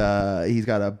 He's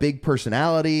got a big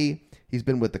personality. He's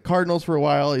been with the Cardinals for a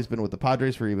while. He's been with the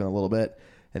Padres for even a little bit.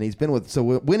 And he's been with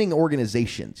winning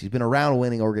organizations. He's been around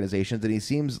winning organizations, and he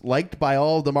seems liked by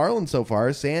all of the Marlins so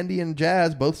far. Sandy and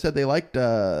Jazz both said they liked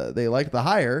the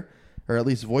hire, or at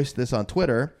least voiced this on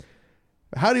Twitter.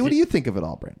 What do you think of it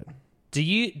all, Brandon? Do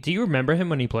you remember him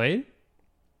when he played?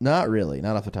 Not really,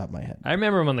 not off the top of my head. I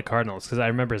remember him on the Cardinals because I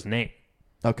remember his name.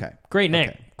 Okay, great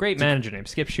name, great manager name,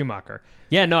 Skip Schumacher.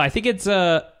 Yeah, no, I think it's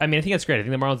I think it's great. I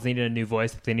think the Marlins needed a new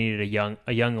voice. They needed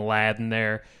a young lad in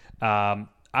there.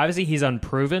 Obviously, he's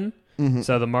unproven,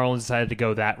 so the Marlins decided to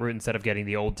go that route instead of getting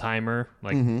the old timer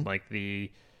like the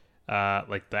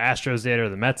Astros did, or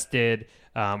the Mets did,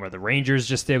 or the Rangers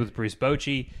just did with Bruce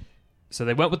Bochy. So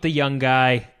they went with the young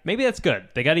guy. Maybe that's good.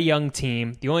 They got a young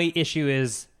team. The only issue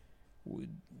is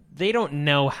they don't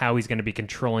know how he's going to be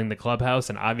controlling the clubhouse,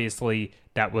 and obviously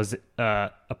that was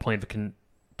a point of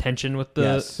contention with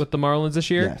the Marlins this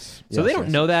year. So they don't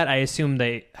know that. I assume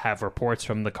they have reports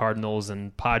from the Cardinals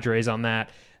and Padres on that.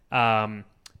 And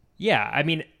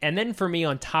then for me,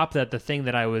 on top of that, the thing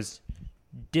that I was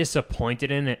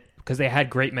disappointed in it, because they had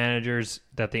great managers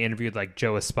that they interviewed, like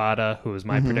Joe Espada, who was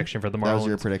my prediction for the Marlins. That was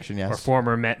your prediction, yes. Or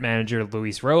former Met manager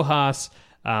Luis Rojas.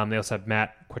 They also had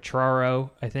Matt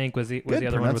Quatraro, I think, was the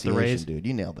other one with the Rays. Dude,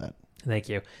 you nailed that. Thank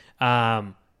you.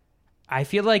 I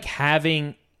feel like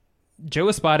having Joe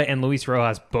Espada and Luis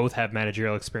Rojas both have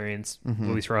managerial experience.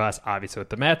 Luis Rojas, obviously, with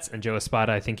the Mets, and Joe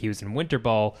Espada, I think he was in winter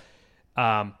ball.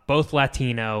 Both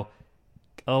Latino.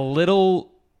 A little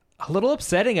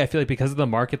upsetting, I feel like, because of the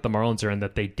market the Marlins are in,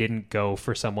 that they didn't go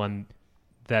for someone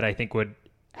that I think would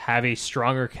have a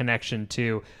stronger connection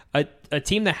to a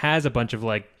team that has a bunch of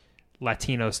like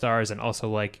Latino stars and also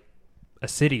like a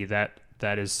city that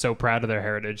is so proud of their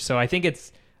heritage. So I think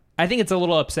it's a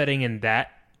little upsetting in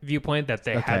that viewpoint that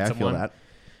they had someone. I feel that.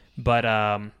 But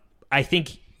I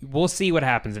think we'll see what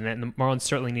happens, and the Marlins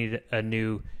certainly need a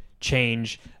new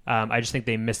change. I just think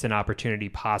they missed an opportunity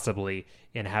possibly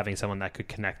in having someone that could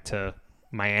connect to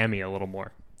Miami a little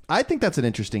more. I think that's an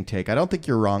interesting take. I don't think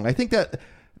you're wrong. I think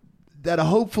that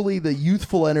hopefully the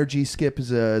youthful energy Skip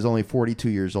is only 42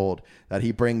 years old that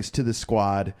he brings to the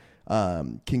squad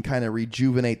can kind of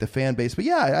rejuvenate the fan base. But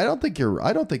yeah, I don't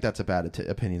think that's a bad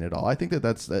opinion at all. I think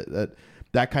that's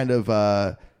that kind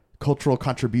of cultural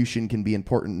contribution can be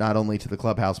important not only to the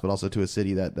clubhouse but also to a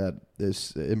city that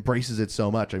embraces it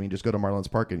so much. I mean, just go to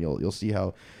Marlins Park and you'll see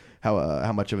how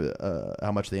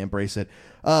much they embrace it.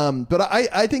 But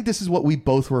I think this is what we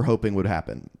both were hoping would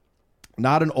happen.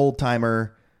 Not an old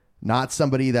timer, not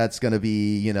somebody that's going to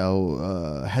be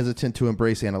hesitant to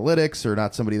embrace analytics, or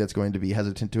not somebody that's going to be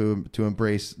hesitant to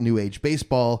embrace new age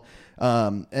baseball.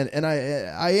 And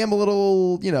I am a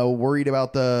little worried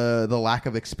about the lack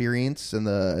of experience and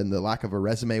the lack of a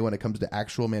resume when it comes to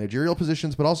actual managerial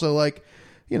positions, but also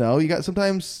you got,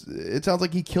 sometimes it sounds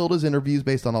like he killed his interviews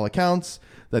based on all accounts.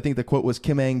 I think the quote was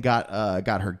Kim Ng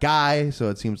got her guy. So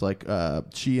it seems like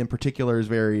she in particular is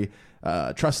very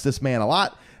trusts this man a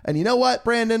lot. And you know what,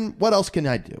 Brandon? What else can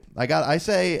I do? I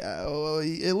say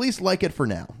at least like it for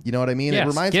now. You know what I mean? Yes, it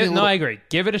reminds me. I agree.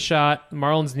 Give it a shot.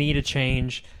 Marlins need a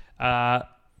change. I'm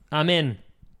in.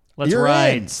 Let's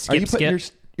ride.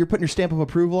 You're putting your stamp of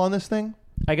approval on this thing?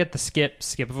 I get the skip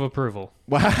of approval.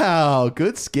 Wow,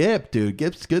 good skip, dude.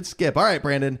 Good skip. All right,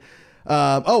 Brandon.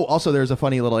 Also, there's a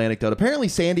funny little anecdote. Apparently,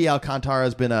 Sandy Alcantara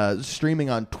has been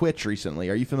streaming on Twitch recently.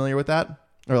 Are you familiar with that?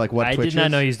 Or like what Twitch is? I did not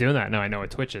know he's doing that. No, I know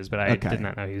what Twitch is, but I did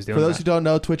not know he was doing that. For those who don't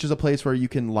know, Twitch is a place where you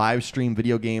can live stream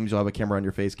video games. You'll have a camera on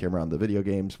your face, camera on the video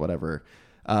games, whatever.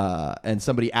 And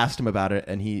somebody asked him about it,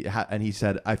 and he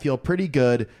said, "I feel pretty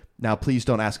good. Now, please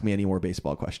don't ask me any more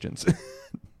baseball questions."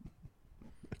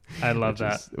 I love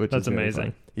that. That's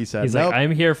amazing. He's nope. Like,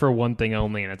 I'm here for one thing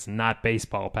only, and it's not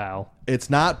baseball, pal. It's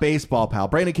not baseball, pal.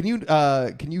 Brandon, can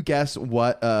you guess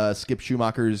what Skip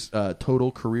Schumacher's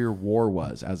total career WAR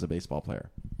was as a baseball player?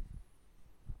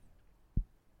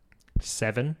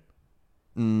 7?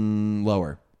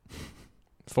 Lower.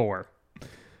 4.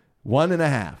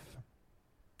 1.5.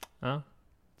 Huh?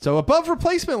 So above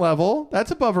replacement level. That's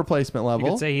above replacement level.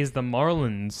 You could say he's the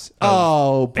Marlins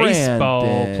of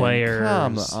baseball players.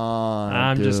 Come on,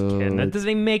 I'm just kidding. That doesn't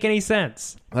even make any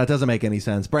sense. That doesn't make any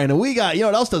sense. Brandon, we got,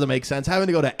 what else doesn't make sense? Having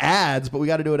to go to ads, but we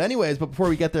got to do it anyways. But before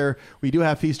we get there, we do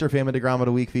have Feast or Famine DeGrom of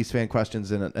the Week, Feast fan questions,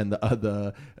 and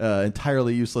the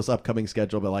entirely useless upcoming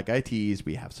schedule. But like I teased,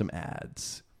 we have some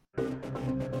ads.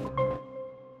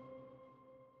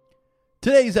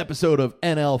 Today's episode of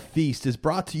NL Feast is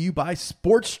brought to you by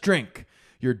Sports Drink,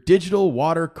 your digital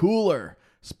water cooler.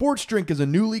 Sports Drink is a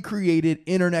newly created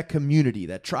internet community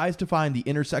that tries to find the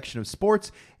intersection of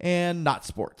sports and not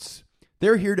sports.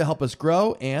 They're here to help us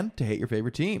grow and to hate your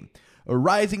favorite team. A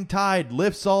rising tide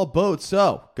lifts all boats,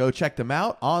 so go check them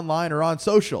out online or on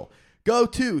social. Go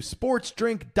to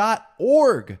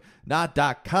sportsdrink.org, not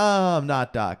 .com,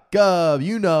 not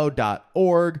 .gov,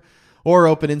 .org. Or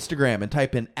open Instagram and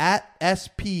type in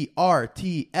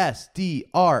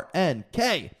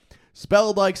 @SPRTSDRNK,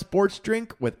 spelled like sports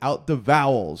drink without the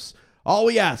vowels. All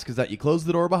we ask is that you close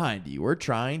the door behind you. We're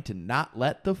trying to not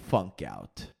let the funk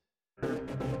out.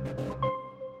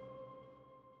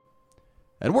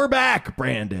 And we're back,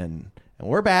 Brandon. And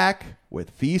we're back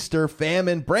with Feast or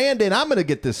Famine. Brandon, I'm going to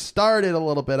get this started a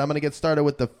little bit. I'm going to get started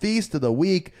with the Feast of the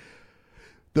Week.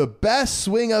 The best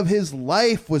swing of his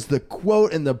life was the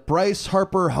quote in the Bryce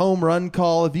Harper home run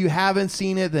call. If you haven't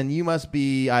seen it, then you must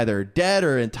be either dead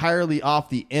or entirely off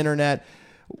the internet.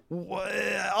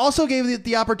 Also gave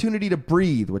the opportunity to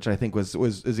breathe, which I think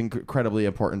is incredibly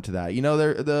important to that.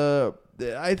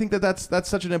 I think that's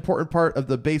such an important part of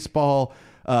the baseball.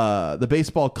 The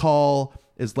baseball call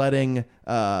is letting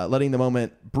the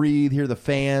moment breathe, hear the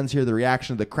fans, hear the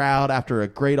reaction of the crowd after a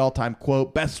great all-time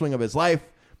quote, best swing of his life.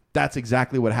 That's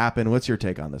exactly what happened. What's your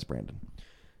take on this, Brandon?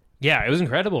 Yeah, it was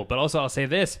incredible. But also, I'll say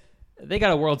this. They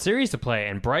got a World Series to play,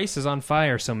 and Bryce is on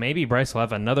fire, so maybe Bryce will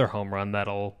have another home run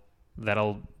that'll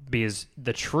be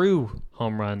the true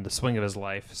home run, the swing of his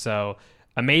life. So,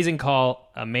 amazing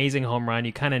call, amazing home run.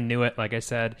 You kind of knew it, like I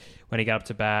said, when he got up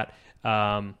to bat.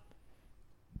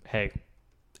 Hey,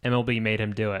 MLB made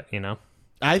him do it,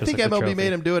 I think MLB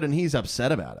made him do it, and he's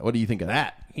upset about it. What do you think of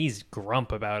that? He's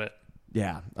grump about it.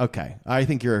 Yeah, okay. I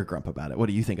think you're a grump about it. What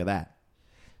do you think of that?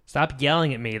 Stop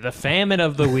yelling at me. The Famine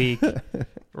of the Week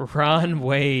Ron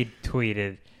Wade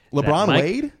tweeted. LeBron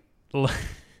Wade?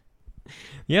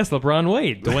 Yes, LeBron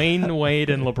Wade. Dwayne Wade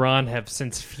and LeBron have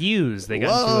since fused. They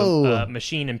got into a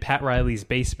machine in Pat Riley's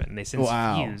basement, and they since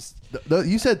fused.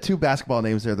 You said two basketball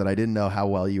names there that I didn't know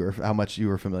how much you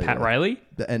were familiar with. Pat Riley?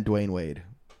 And Dwayne Wade.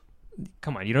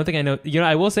 Come on, you don't think I know?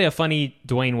 I will say a funny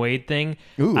Dwayne Wade thing.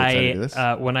 Ooh, this.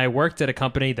 When I worked at a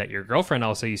company that your girlfriend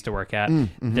also used to work at,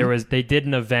 they did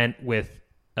an event with,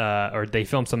 or they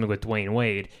filmed something with Dwayne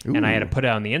Wade, and I had to put it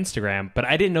on the Instagram, but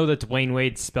I didn't know that Dwayne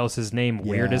Wade spells his name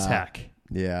weird as heck.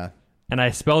 Yeah. And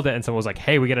I spelled it, and someone was like,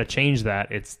 "Hey, we got to change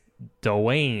that. It's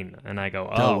Dwayne." And I go,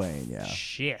 "Oh, Dwayne,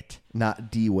 shit,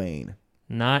 not Dwayne,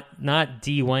 not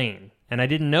Dwayne." And I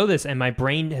didn't know this, and my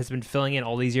brain has been filling in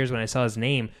all these years when I saw his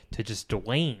name to just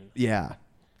Dwayne. Yeah.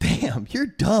 Damn, you're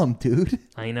dumb, dude.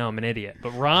 I know, I'm an idiot.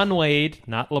 But Ron Wade,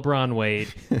 not LeBron Wade,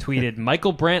 tweeted,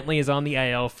 Michael Brantley is on the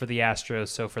IL for the Astros,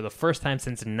 so for the first time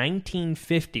since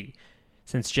 1950,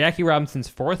 since Jackie Robinson's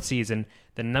fourth season,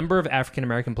 the number of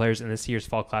African-American players in this year's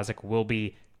Fall Classic will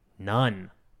be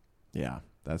none. Yeah,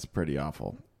 that's pretty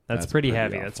awful. That's pretty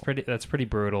heavy. Awful. That's pretty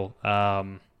brutal.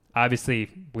 Obviously,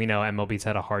 we know MLB's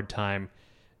had a hard time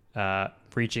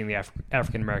reaching the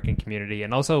African-American community,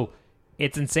 and also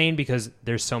it's insane because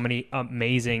there's so many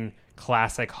amazing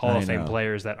classic Hall of Fame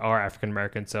players that are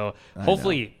African-American. So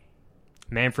hopefully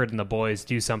Manfred and the boys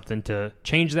do something to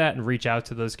change that and reach out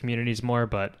to those communities more.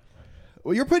 But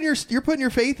well, you're putting your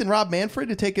faith in Rob Manfred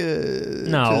to take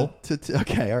no.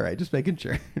 Okay, all right, just making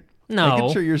sure. No,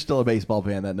 making sure you're still a baseball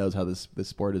fan that knows how this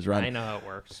sport is run. I know how it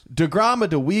works. DeGrom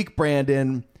of the week,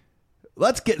 Brandon.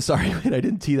 Sorry, I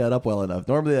didn't tee that up well enough.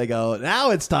 Normally I go,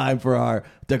 now it's time for our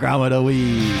DeGrom of the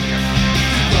week.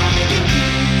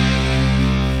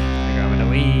 DeGrom of the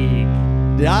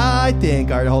week. I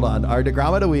think our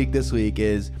DeGrom of the week this week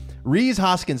is Rhys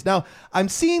Hoskins. Now, I'm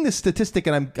seeing this statistic,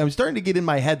 and I'm starting to get in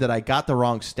my head that I got the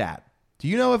wrong stat. Do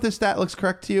you know if this stat looks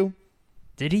correct to you?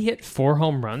 Did he hit 4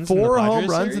 home runs? Four home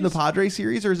runs in the Padres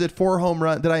series, or is it 4 home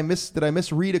runs? Did I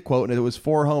misread a quote and it was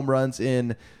 4 home runs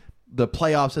in the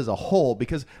playoffs as a whole?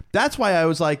 Because that's why I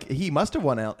was like, he must have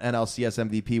won NLCS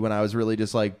MVP when I was really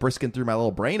just like brisking through my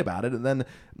little brain about it. And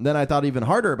then I thought even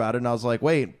harder about it, and I was like,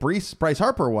 wait, Bryce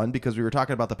Harper won because we were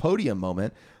talking about the podium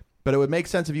moment. But it would make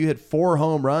sense if you hit 4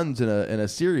 home runs in a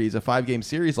series, a 5-game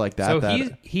series like that.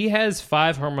 So he has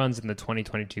 5 home runs in the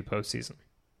 2022 postseason.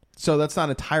 So that's not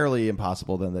entirely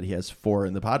impossible then that he has 4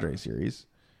 in the Padres series.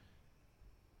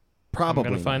 Probably. I'm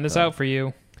going to find this out for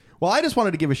you. Well, I just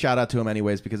wanted to give a shout out to him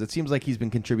anyways, because it seems like he's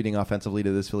been contributing offensively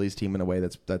to this Phillies team in a way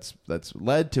that's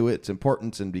led to its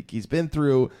importance, and he's been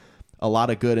through a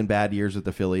lot of good and bad years with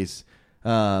the Phillies.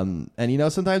 And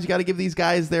sometimes you got to give these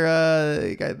guys their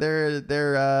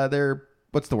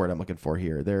what's the word I'm looking for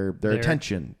here? Their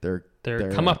attention, their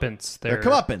comeuppance. Their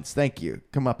comeuppance. Thank you,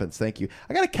 comeuppance. Thank you.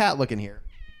 I got a cat looking here.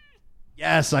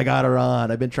 Yes, I got her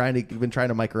on. I've been trying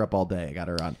to mic her up all day. I got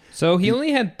her on. So he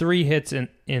only had 3 hits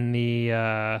in the.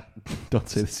 Don't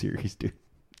say the series, dude.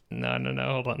 No.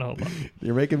 Hold on.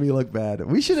 You're making me look bad.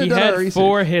 We should have done our research. He had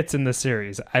 4 hits in the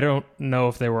series. I don't know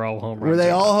if they were all home runs. Were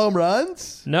they all home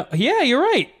runs? No. Yeah, you're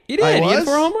right. He did. He had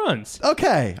 4 home runs.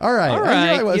 Okay. All right.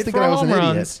 I was thinking I was an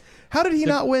idiot. How did he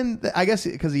not win? I guess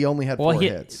because he only had 4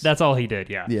 hits. That's all he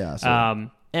did. Yeah. Yeah. So.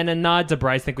 And a nod to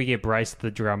Bryce. I think we gave Bryce the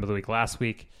DeGrom of the week last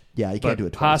week. Yeah, you can't do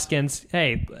it twice. Hoskins,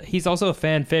 hey, he's also a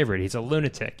fan favorite. He's a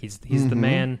lunatic. He's the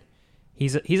man.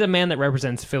 He's a man that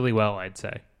represents Philly well, I'd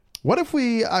say. What if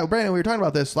Brandon, we were talking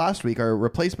about this last week, our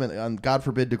replacement, God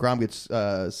forbid DeGrom gets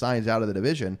signs out of the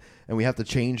division, and we have to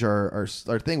change our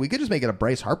thing. We could just make it a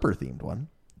Bryce Harper themed one.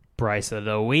 Bryce of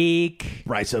the week.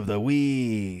 Bryce of the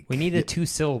week. We need a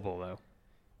 2-syllable, though.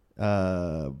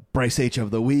 Bryce H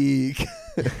of the week.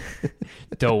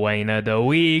 Dwayne of the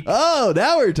week. Oh,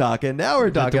 now we're talking.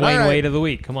 Dwayne Wade of the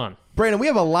week. Come on. Brandon, we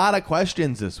have a lot of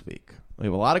questions this week. We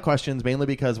have a lot of questions, mainly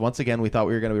because, once again, we thought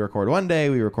we were going to record one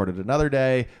day. We recorded another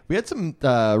day. We had some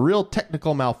real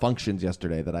technical malfunctions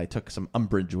yesterday that I took some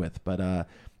umbrage with. But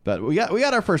we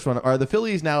got our first one. Are the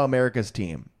Phillies now America's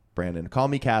team? Brandon, call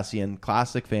me Cassian.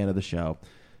 Classic fan of the show.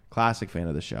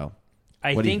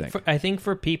 I think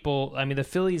for people, I mean, the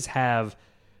Phillies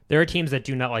there are teams that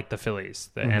do not like the Phillies,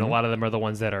 and a lot of them are the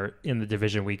ones that are in the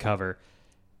division we cover,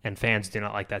 and fans do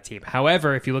not like that team.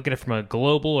 However, if you look at it from a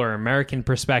global or American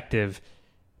perspective,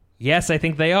 yes, I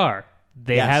think they are.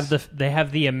 They have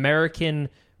the American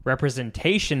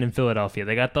representation in Philadelphia.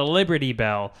 They got the Liberty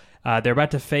Bell. They're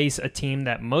about to face a team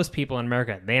that most people in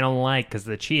America, they don't like because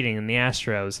of the cheating and the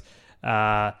Astros.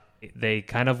 They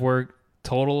kind of were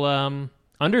total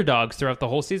underdogs throughout the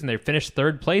whole season. They finished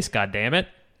 3rd place, God damn it.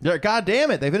 God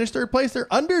damn it. They finished 3rd place.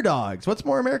 They're underdogs. What's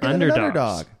more American than an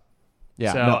underdog?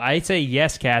 Yeah, So no. I say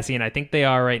yes, Cassie, and I think they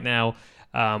are right now.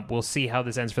 We'll see how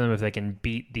this ends for them if they can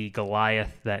beat the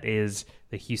Goliath that is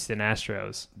the Houston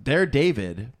Astros. They're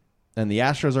David, and the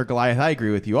Astros are Goliath. I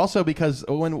agree with you. Also, because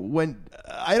when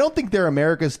I don't think they're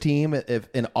America's team if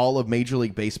in all of Major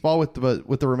League Baseball. With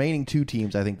the remaining two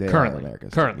teams, I think they are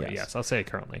America's currently, team. yes, I'll say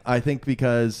currently. I think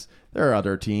because there are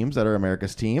other teams that are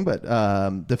America's team, but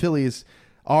the Phillies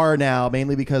are now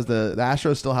mainly because the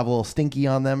Astros still have a little stinky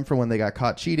on them from when they got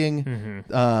caught cheating.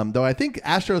 Though I think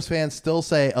Astros fans still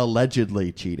say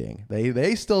allegedly cheating.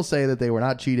 They still say that they were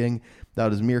not cheating. That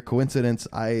was mere coincidence.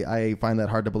 I find that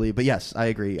hard to believe. But yes, I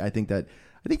agree. I think that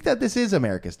this is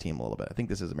America's team a little bit. I think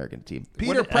this is American team.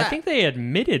 Peter Pratt. I think they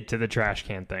admitted to the trash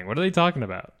can thing. What are they talking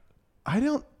about?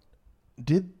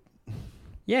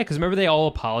 Yeah, because remember they all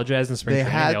apologized in spring They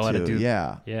training. had They all to. do,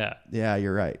 Yeah. Yeah.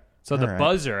 You're right. So the All right.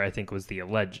 buzzer, I think, was the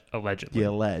allegedly. The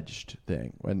alleged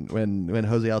thing when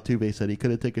Jose Altuve said he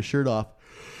couldn't take his shirt off.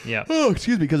 Yeah. Oh,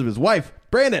 excuse me, because of his wife,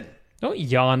 Brandon. Don't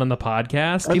yawn on the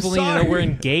podcast. I'm People need to sorry. know we're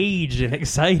engaged and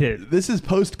excited. This is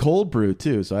post cold brew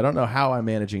too, so I don't know how I'm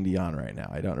managing to yawn right now.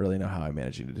 I don't really know how I'm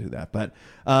managing to do that. But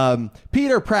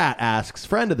Peter Pratt asks,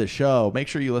 friend of the show, make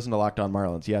sure you listen to Locked On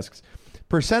Marlins. He asks,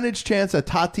 percentage chance that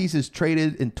Tatis is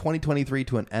traded in 2023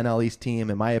 to an NL East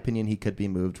team. In my opinion, he could be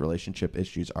moved. Relationship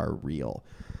issues are real.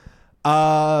 To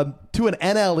an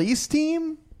NL East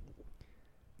team?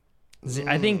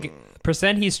 I think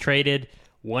percent he's traded,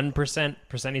 1%.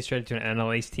 Percent he's traded to an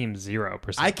NL East team,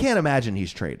 0%. I can't imagine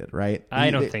he's traded, right?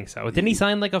 I don't think so. Didn't he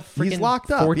sign like a freaking locked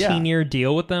up, 14-year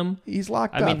deal with them? He's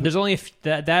locked up. I mean, there's only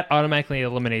that automatically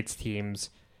eliminates teams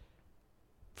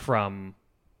from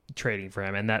trading for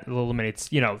him, and that eliminates,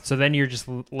 so then you're just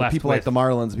left people with like the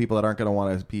Marlins, people that aren't going to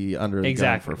want to be under the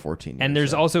gun for 14 years. And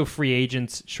there's so. also free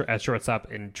agents at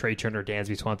shortstop in Trey Turner,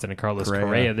 Dansby Swanson, and Carlos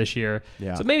Correa this year.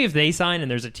 Yeah. So maybe if they sign and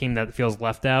there's a team that feels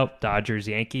left out, Dodgers,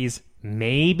 Yankees,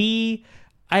 maybe.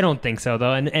 I don't think so,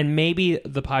 though. And maybe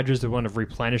the Padres would want to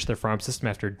replenish their farm system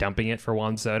after dumping it for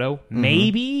Juan Soto.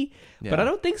 Maybe. Yeah. But I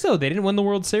don't think so. They didn't win the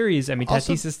World Series. I mean,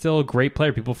 Tatis is still a great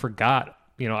player. People forgot,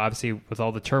 obviously with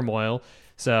all the turmoil.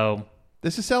 So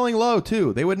this is selling low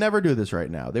too. They would never do this right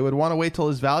now. They would want to wait till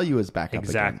his value is back up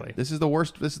Exactly. again. This is the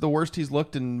worst. This is the worst he's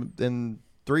looked in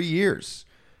 3 years.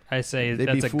 I say They'd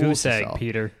that's be a fools goose to egg, sell.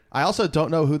 Peter. I also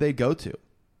don't know who they'd go to.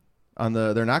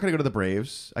 They're not going to go to the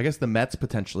Braves. I guess the Mets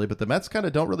potentially, but the Mets kind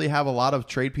of don't really have a lot of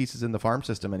trade pieces in the farm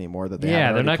system anymore. That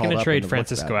they're not going to trade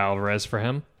Francisco Alvarez for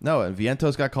him. No, and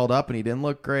Vientos got called up and he didn't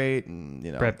look great. And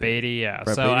Brett Beatty, yeah.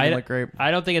 Brett So Beatty didn't look great. I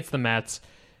don't think it's the Mets.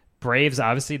 Braves,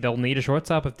 obviously, they'll need a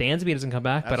shortstop if Dansby doesn't come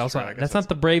back. That's but also, true. I guess that's not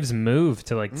the Braves' move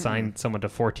to sign someone to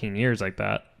 14 years like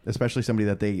that. Especially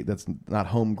somebody that's not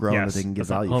homegrown that they can get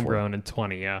that's not value homegrown in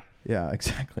 20, yeah. Yeah,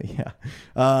 exactly. Yeah.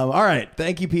 All right.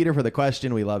 Thank you, Peter, for the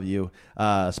question. We love you.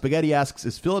 Spaghetti asks,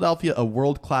 is Philadelphia a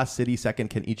world-class city? Second,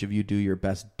 can each of you do your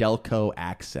best Delco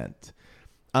accent?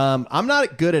 I'm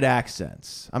not good at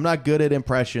accents. I'm not good at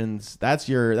impressions. That's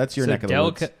your neck of the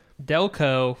woods.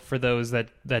 Delco, for those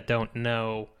that don't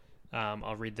know,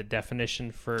 I'll read the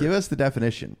definition for... Give us the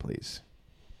definition, please.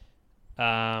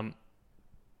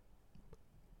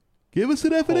 Give us the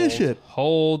definition.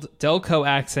 Hold. Delco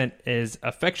accent is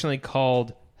affectionately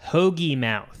called hoagie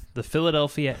mouth. The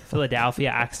Philadelphia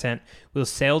accent will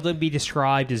seldom be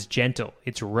described as gentle.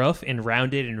 It's rough and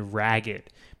rounded and ragged.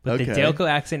 But the Delco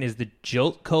accent is the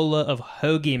Jolt Cola of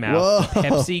hoagie mouth,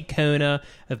 Pepsi Kona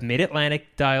of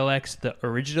mid-Atlantic dialects, the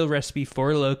original recipe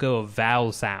for Loco of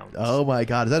vowel sounds. Oh my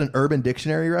God. Is that an Urban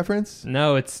Dictionary reference?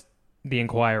 No, it's the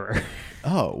Inquirer.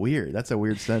 Oh, weird. That's a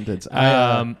weird sentence.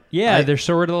 They're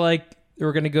sort of like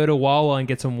we're going to go to Wawa and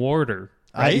get some water.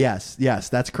 Right? Yes,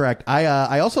 that's correct.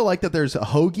 I also like that there's a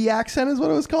hoagie accent is what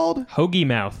it was called. Hoagie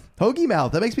mouth. Hoagie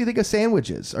mouth. That makes me think of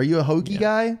sandwiches. Are you a hoagie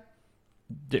guy?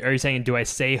 Are you saying, do I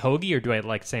say hoagie or do I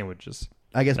like sandwiches?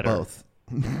 I guess both.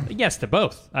 Yes, to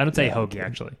both. I don't say hoagie,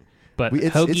 actually. But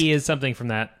It's hoagie is something from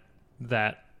that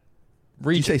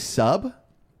region. You say sub?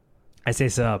 I say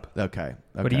sub. Okay.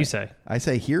 What do you say? I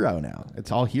say hero now.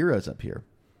 It's all heroes up here.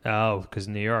 Oh, because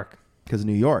New York. Because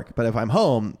New York. But if I'm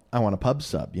home, I want a pub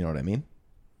sub. You know what I mean?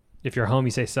 If you're home,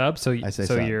 you say sub. So I say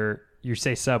sub. You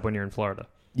say sub when you're in Florida.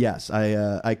 Yes,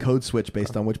 I code switch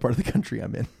based on which part of the country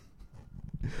I'm in.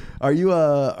 Are you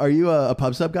a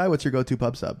pub sub guy? What's your go-to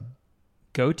pub sub?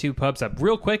 Go-to pub sub.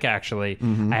 Real quick, actually.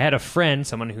 I had a friend,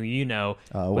 someone who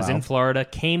was in Florida,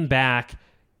 came back.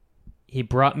 He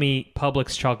brought me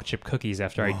Publix chocolate chip cookies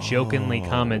after I jokingly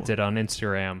commented on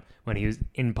Instagram when he was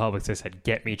in Publix. I said,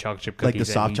 "Get me chocolate chip cookies." Like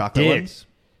the soft chocolate ones?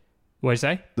 What did you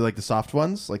say? They're like the soft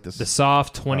ones? Like the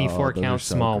soft 24 count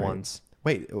so small great. ones.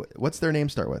 Wait, what's their name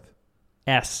start with?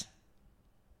 S.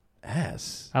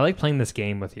 S. I like playing this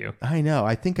game with you. I know.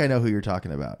 I think I know who you're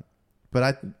talking about.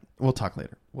 But we'll talk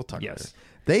later. Later.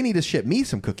 They need to ship me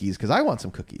some cookies because I want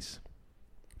some cookies.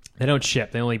 They don't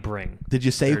ship. They only bring. Did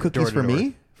you save cookies for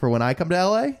me for when I come to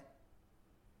LA?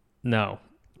 No.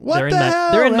 What they're the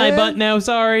hell, They're in man? my butt now.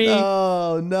 Sorry.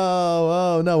 Oh, no.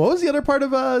 Oh, no. What was the other part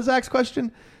of Zach's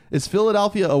question? Is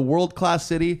Philadelphia a world-class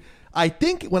city? I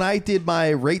think when I did my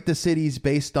rate the cities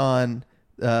based on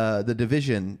the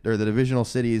division or the divisional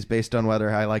cities based on whether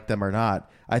I like them or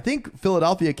not, I think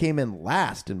Philadelphia came in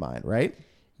last in mine, right?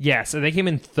 Yeah, so they came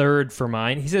in third for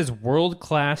mine. He says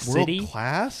world-class city.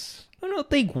 World-class? I don't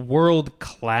think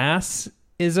world-class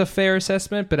is a fair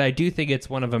assessment, but I do think it's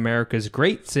one of America's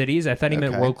great cities. I thought he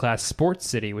meant world-class sports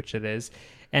city, which it is.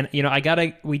 And,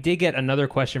 we did get another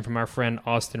question from our friend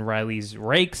Austin Riley's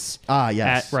Rakes.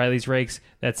 Yes. At Riley's Rakes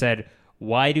that said,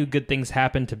 why do good things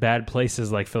happen to bad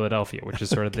places like Philadelphia? Which is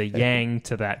sort of the yang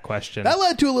to that question. That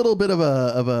led to a little bit of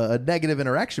a negative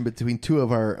interaction between two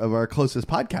of our closest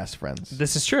podcast friends.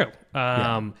 This is true.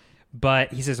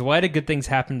 But he says, why do good things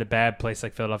happen to bad place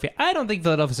like Philadelphia? I don't think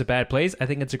Philadelphia's a bad place. I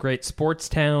think it's a great sports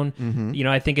town. Mm-hmm.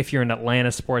 I think if you're an Atlanta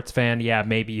sports fan,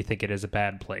 maybe you think it is a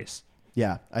bad place.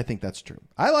 Yeah, I think that's true.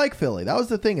 I like Philly. That was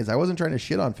the thing, is I wasn't trying to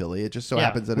shit on Philly. It just so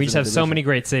happens that we just have so many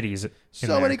great cities.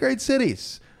 So many great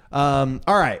cities. All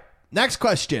right, next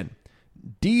question.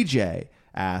 DJ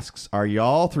asks, are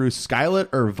y'all through Scarlet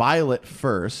or Violet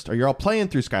first? Are y'all playing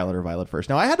through Scarlet or Violet first?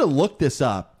 Now, I had to look this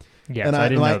up. Yes, and I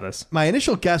didn't know this. My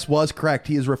initial guess was correct.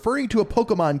 He is referring to a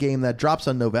Pokemon game that drops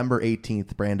on November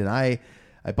 18th, Brandon. I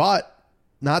bought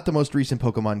not the most recent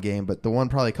Pokemon game, but the one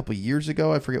probably a couple years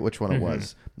ago. I forget which one it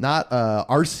was. Not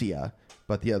Arceus,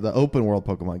 but the open world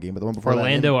Pokemon game. But the one before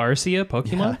Orlando Arceus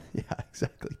Pokemon? Yeah,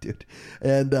 exactly, dude.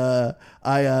 And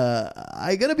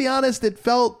I gotta be honest, it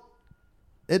felt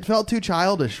too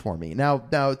childish for me. Now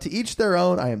to each their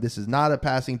own. This is not a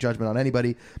passing judgment on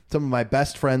anybody. Some of my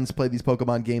best friends play these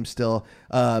Pokemon games still.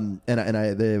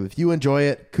 If you enjoy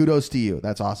it, kudos to you.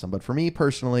 That's awesome. But for me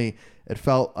personally, I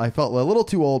felt a little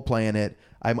too old playing it.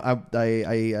 I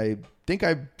think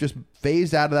I just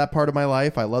phased out of that part of my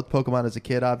life. I loved Pokemon as a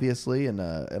kid, obviously, and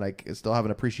I still have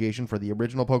an appreciation for the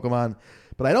original Pokemon.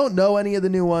 But I don't know any of the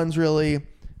new ones really.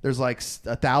 There's like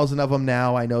 1,000 of them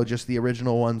now. I know just the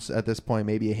original ones at this point,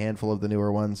 maybe a handful of the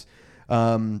newer ones.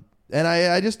 And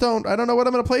I don't know what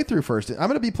I'm going to play through first. I'm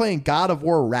going to be playing God of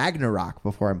War Ragnarok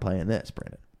before I'm playing this,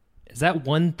 Brandon. Is that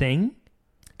one thing?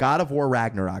 God of War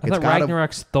Ragnarok. I thought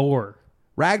Ragnarok's Thor.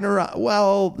 Ragnarok.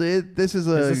 Well, this is Is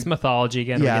this mythology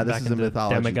again? Yeah, this is a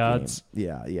mythology demigods.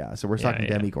 Game. Yeah. So we're talking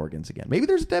Demigorgons again. Maybe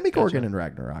there's a Demigorgon in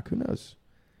Ragnarok. Who knows?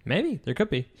 Maybe there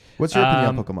could be. What's your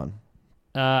opinion on Pokemon?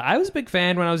 I was a big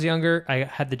fan when I was younger. I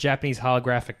had the Japanese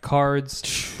holographic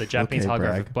cards, the Japanese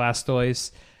holographic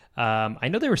Blastoise. I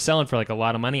know they were selling for like a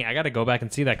lot of money. I got to go back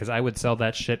and see that because I would sell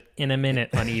that shit in a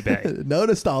minute on eBay. No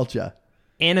nostalgia.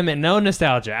 No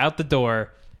nostalgia. Out the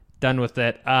door. Done with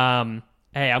it.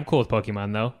 Hey, I'm cool with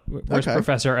Pokemon though. Where's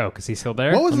Professor Oak? Is he still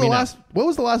there? What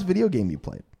was the last video game you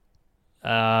played?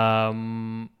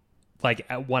 Like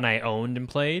one I owned and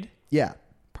played. Yeah.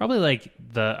 Probably like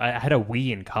I had a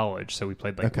Wii in college, so we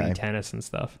played like Wii tennis and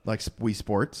stuff. Like Wii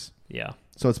Sports? Yeah.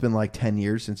 So it's been like 10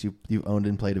 years since you've owned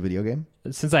and played a video game?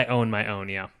 Since I own my own,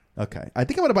 yeah. Okay. I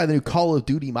think I'm going to buy the new Call of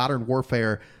Duty Modern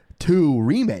Warfare 2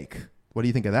 remake. What do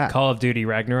you think of that? Call of Duty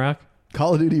Ragnarok?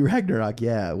 Call of Duty Ragnarok,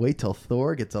 yeah. Wait till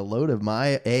Thor gets a load of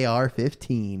my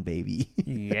AR-15, baby.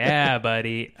 Yeah,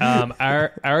 buddy.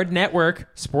 Our network,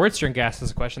 Sports Drink, asked us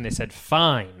a question. They said,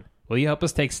 fine. Will you help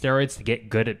us take steroids to get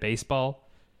good at baseball?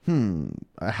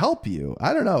 Help you?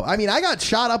 I don't know. I mean, I got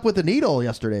shot up with a needle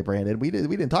yesterday, Brandon. We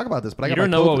didn't talk about this, but I got. You don't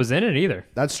know what was in it either.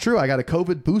 That's true. I got a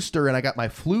COVID booster and I got my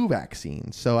flu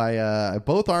vaccine. So I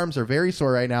both arms are very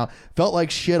sore right now. Felt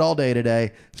like shit all day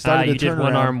today. You did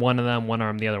one arm, one of them, one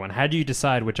arm, the other one. How do you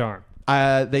decide which arm?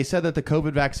 They said that the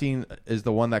COVID vaccine is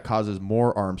the one that causes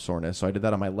more arm soreness. So I did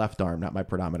that on my left arm, not my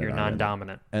predominant arm. You're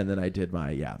non-dominant. And then I did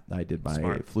my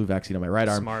flu vaccine on my right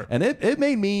arm. Smart. And it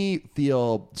made me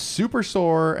feel super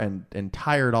sore and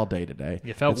tired all day today.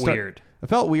 You felt weird. I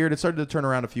felt weird. It started to turn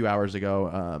around a few hours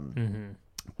ago.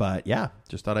 But yeah,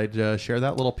 just thought I'd share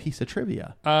that little piece of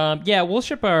trivia. Yeah, we'll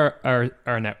ship our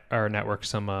network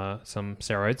some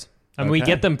steroids. I mean, we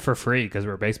get them for free because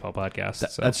we're a baseball podcast.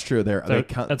 So. That's true.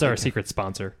 That's our secret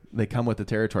sponsor. They come with the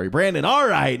territory. Brandon, all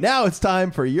right. Now it's time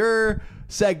for your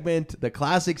segment, the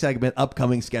classic segment,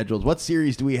 upcoming schedules. What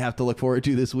series do we have to look forward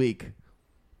to this week?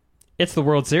 It's the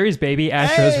World Series, baby.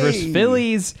 Astros versus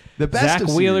Phillies. The best Zach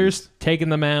of Wheeler's series. taking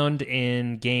the mound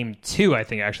in Game 2, I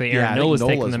think, actually. Aaron Nola's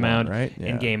taking the mound right?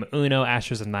 in Game Uno.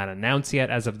 Astros have not announced yet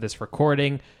as of this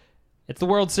recording. It's the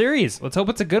World Series. Let's hope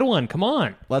it's a good one. Come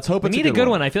on. Let's hope it's a good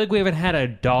one. I feel like we haven't had a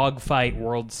dogfight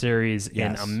World Series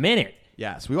in a minute.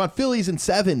 Yes, we want Phillies in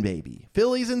 7, baby.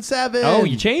 Phillies in 7. Oh,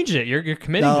 you changed it. You're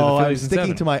committing to the Phillies in 7. I'm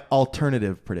sticking to my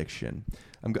alternative prediction.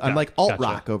 I'm like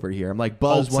alt-rock over here. I'm like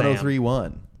Buzz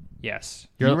 103.1. Yes.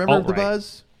 Do you remember the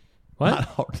Buzz? What?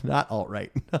 Not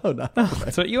alt-right. No, not alt-right.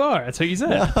 That's what you are. That's what you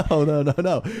said.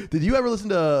 No. Did you ever listen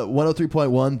to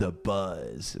 103.1, The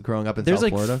Buzz, growing up in South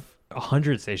Florida?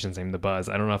 100 stations named The Buzz.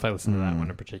 I don't know if I listened to that one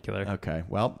in particular. Okay.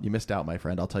 Well, you missed out, my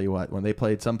friend. I'll tell you what. When they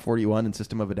played Sum 41 and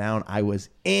System of a Down, I was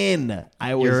in.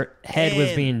 Your head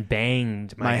was being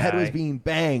banged, my head was being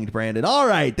banged, Brandon. All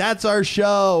right. That's our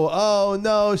show. Oh,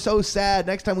 no. So sad.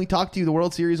 Next time we talk to you, the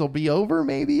World Series will be over,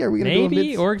 maybe? Are we going to do a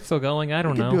Maybe, or it's still going. I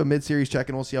don't know. We can do a mid-series check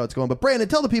and we'll see how it's going. But, Brandon,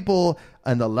 tell the people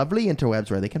on the lovely interwebs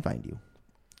where they can find you.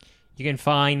 You can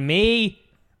find me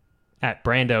at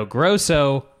Brando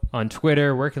Grosso on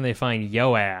Twitter. Where can they find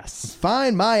yo ass?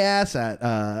 Find my ass at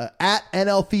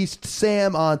NL Feast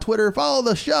Sam on Twitter. Follow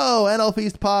the show, NL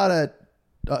Feast Pod at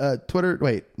Twitter.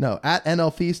 Wait, no, at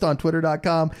NL Feast on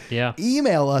Twitter.com. Yeah.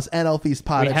 Email us,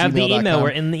 NLFeastPod. We have the email.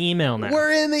 We're in the email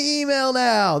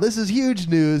now. This is huge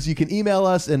news. You can email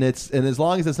us, and as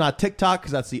long as it's not TikTok,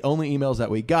 because that's the only emails that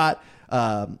we got.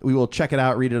 We will check it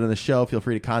out, read it on the show. Feel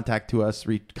free to contact us,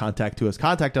 reach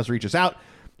us out.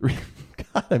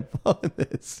 God, I'm blowing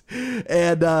this.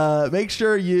 And make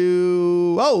sure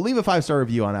you leave a 5-star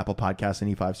review on Apple Podcasts.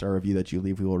 Any 5-star review that you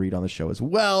leave, we will read on the show as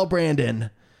well. Brandon,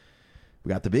 we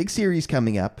got the big series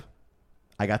coming up.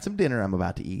 I got some dinner I'm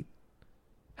about to eat.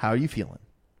 How are you feeling?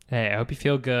 Hey, I hope you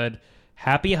feel good.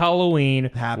 Happy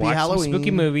Halloween. Watch some spooky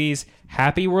movies.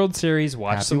 Happy World Series.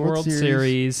 Watch some World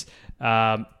Series.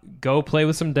 Go play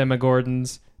with some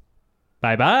Demogorgons.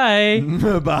 Bye-bye.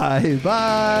 Bye-bye.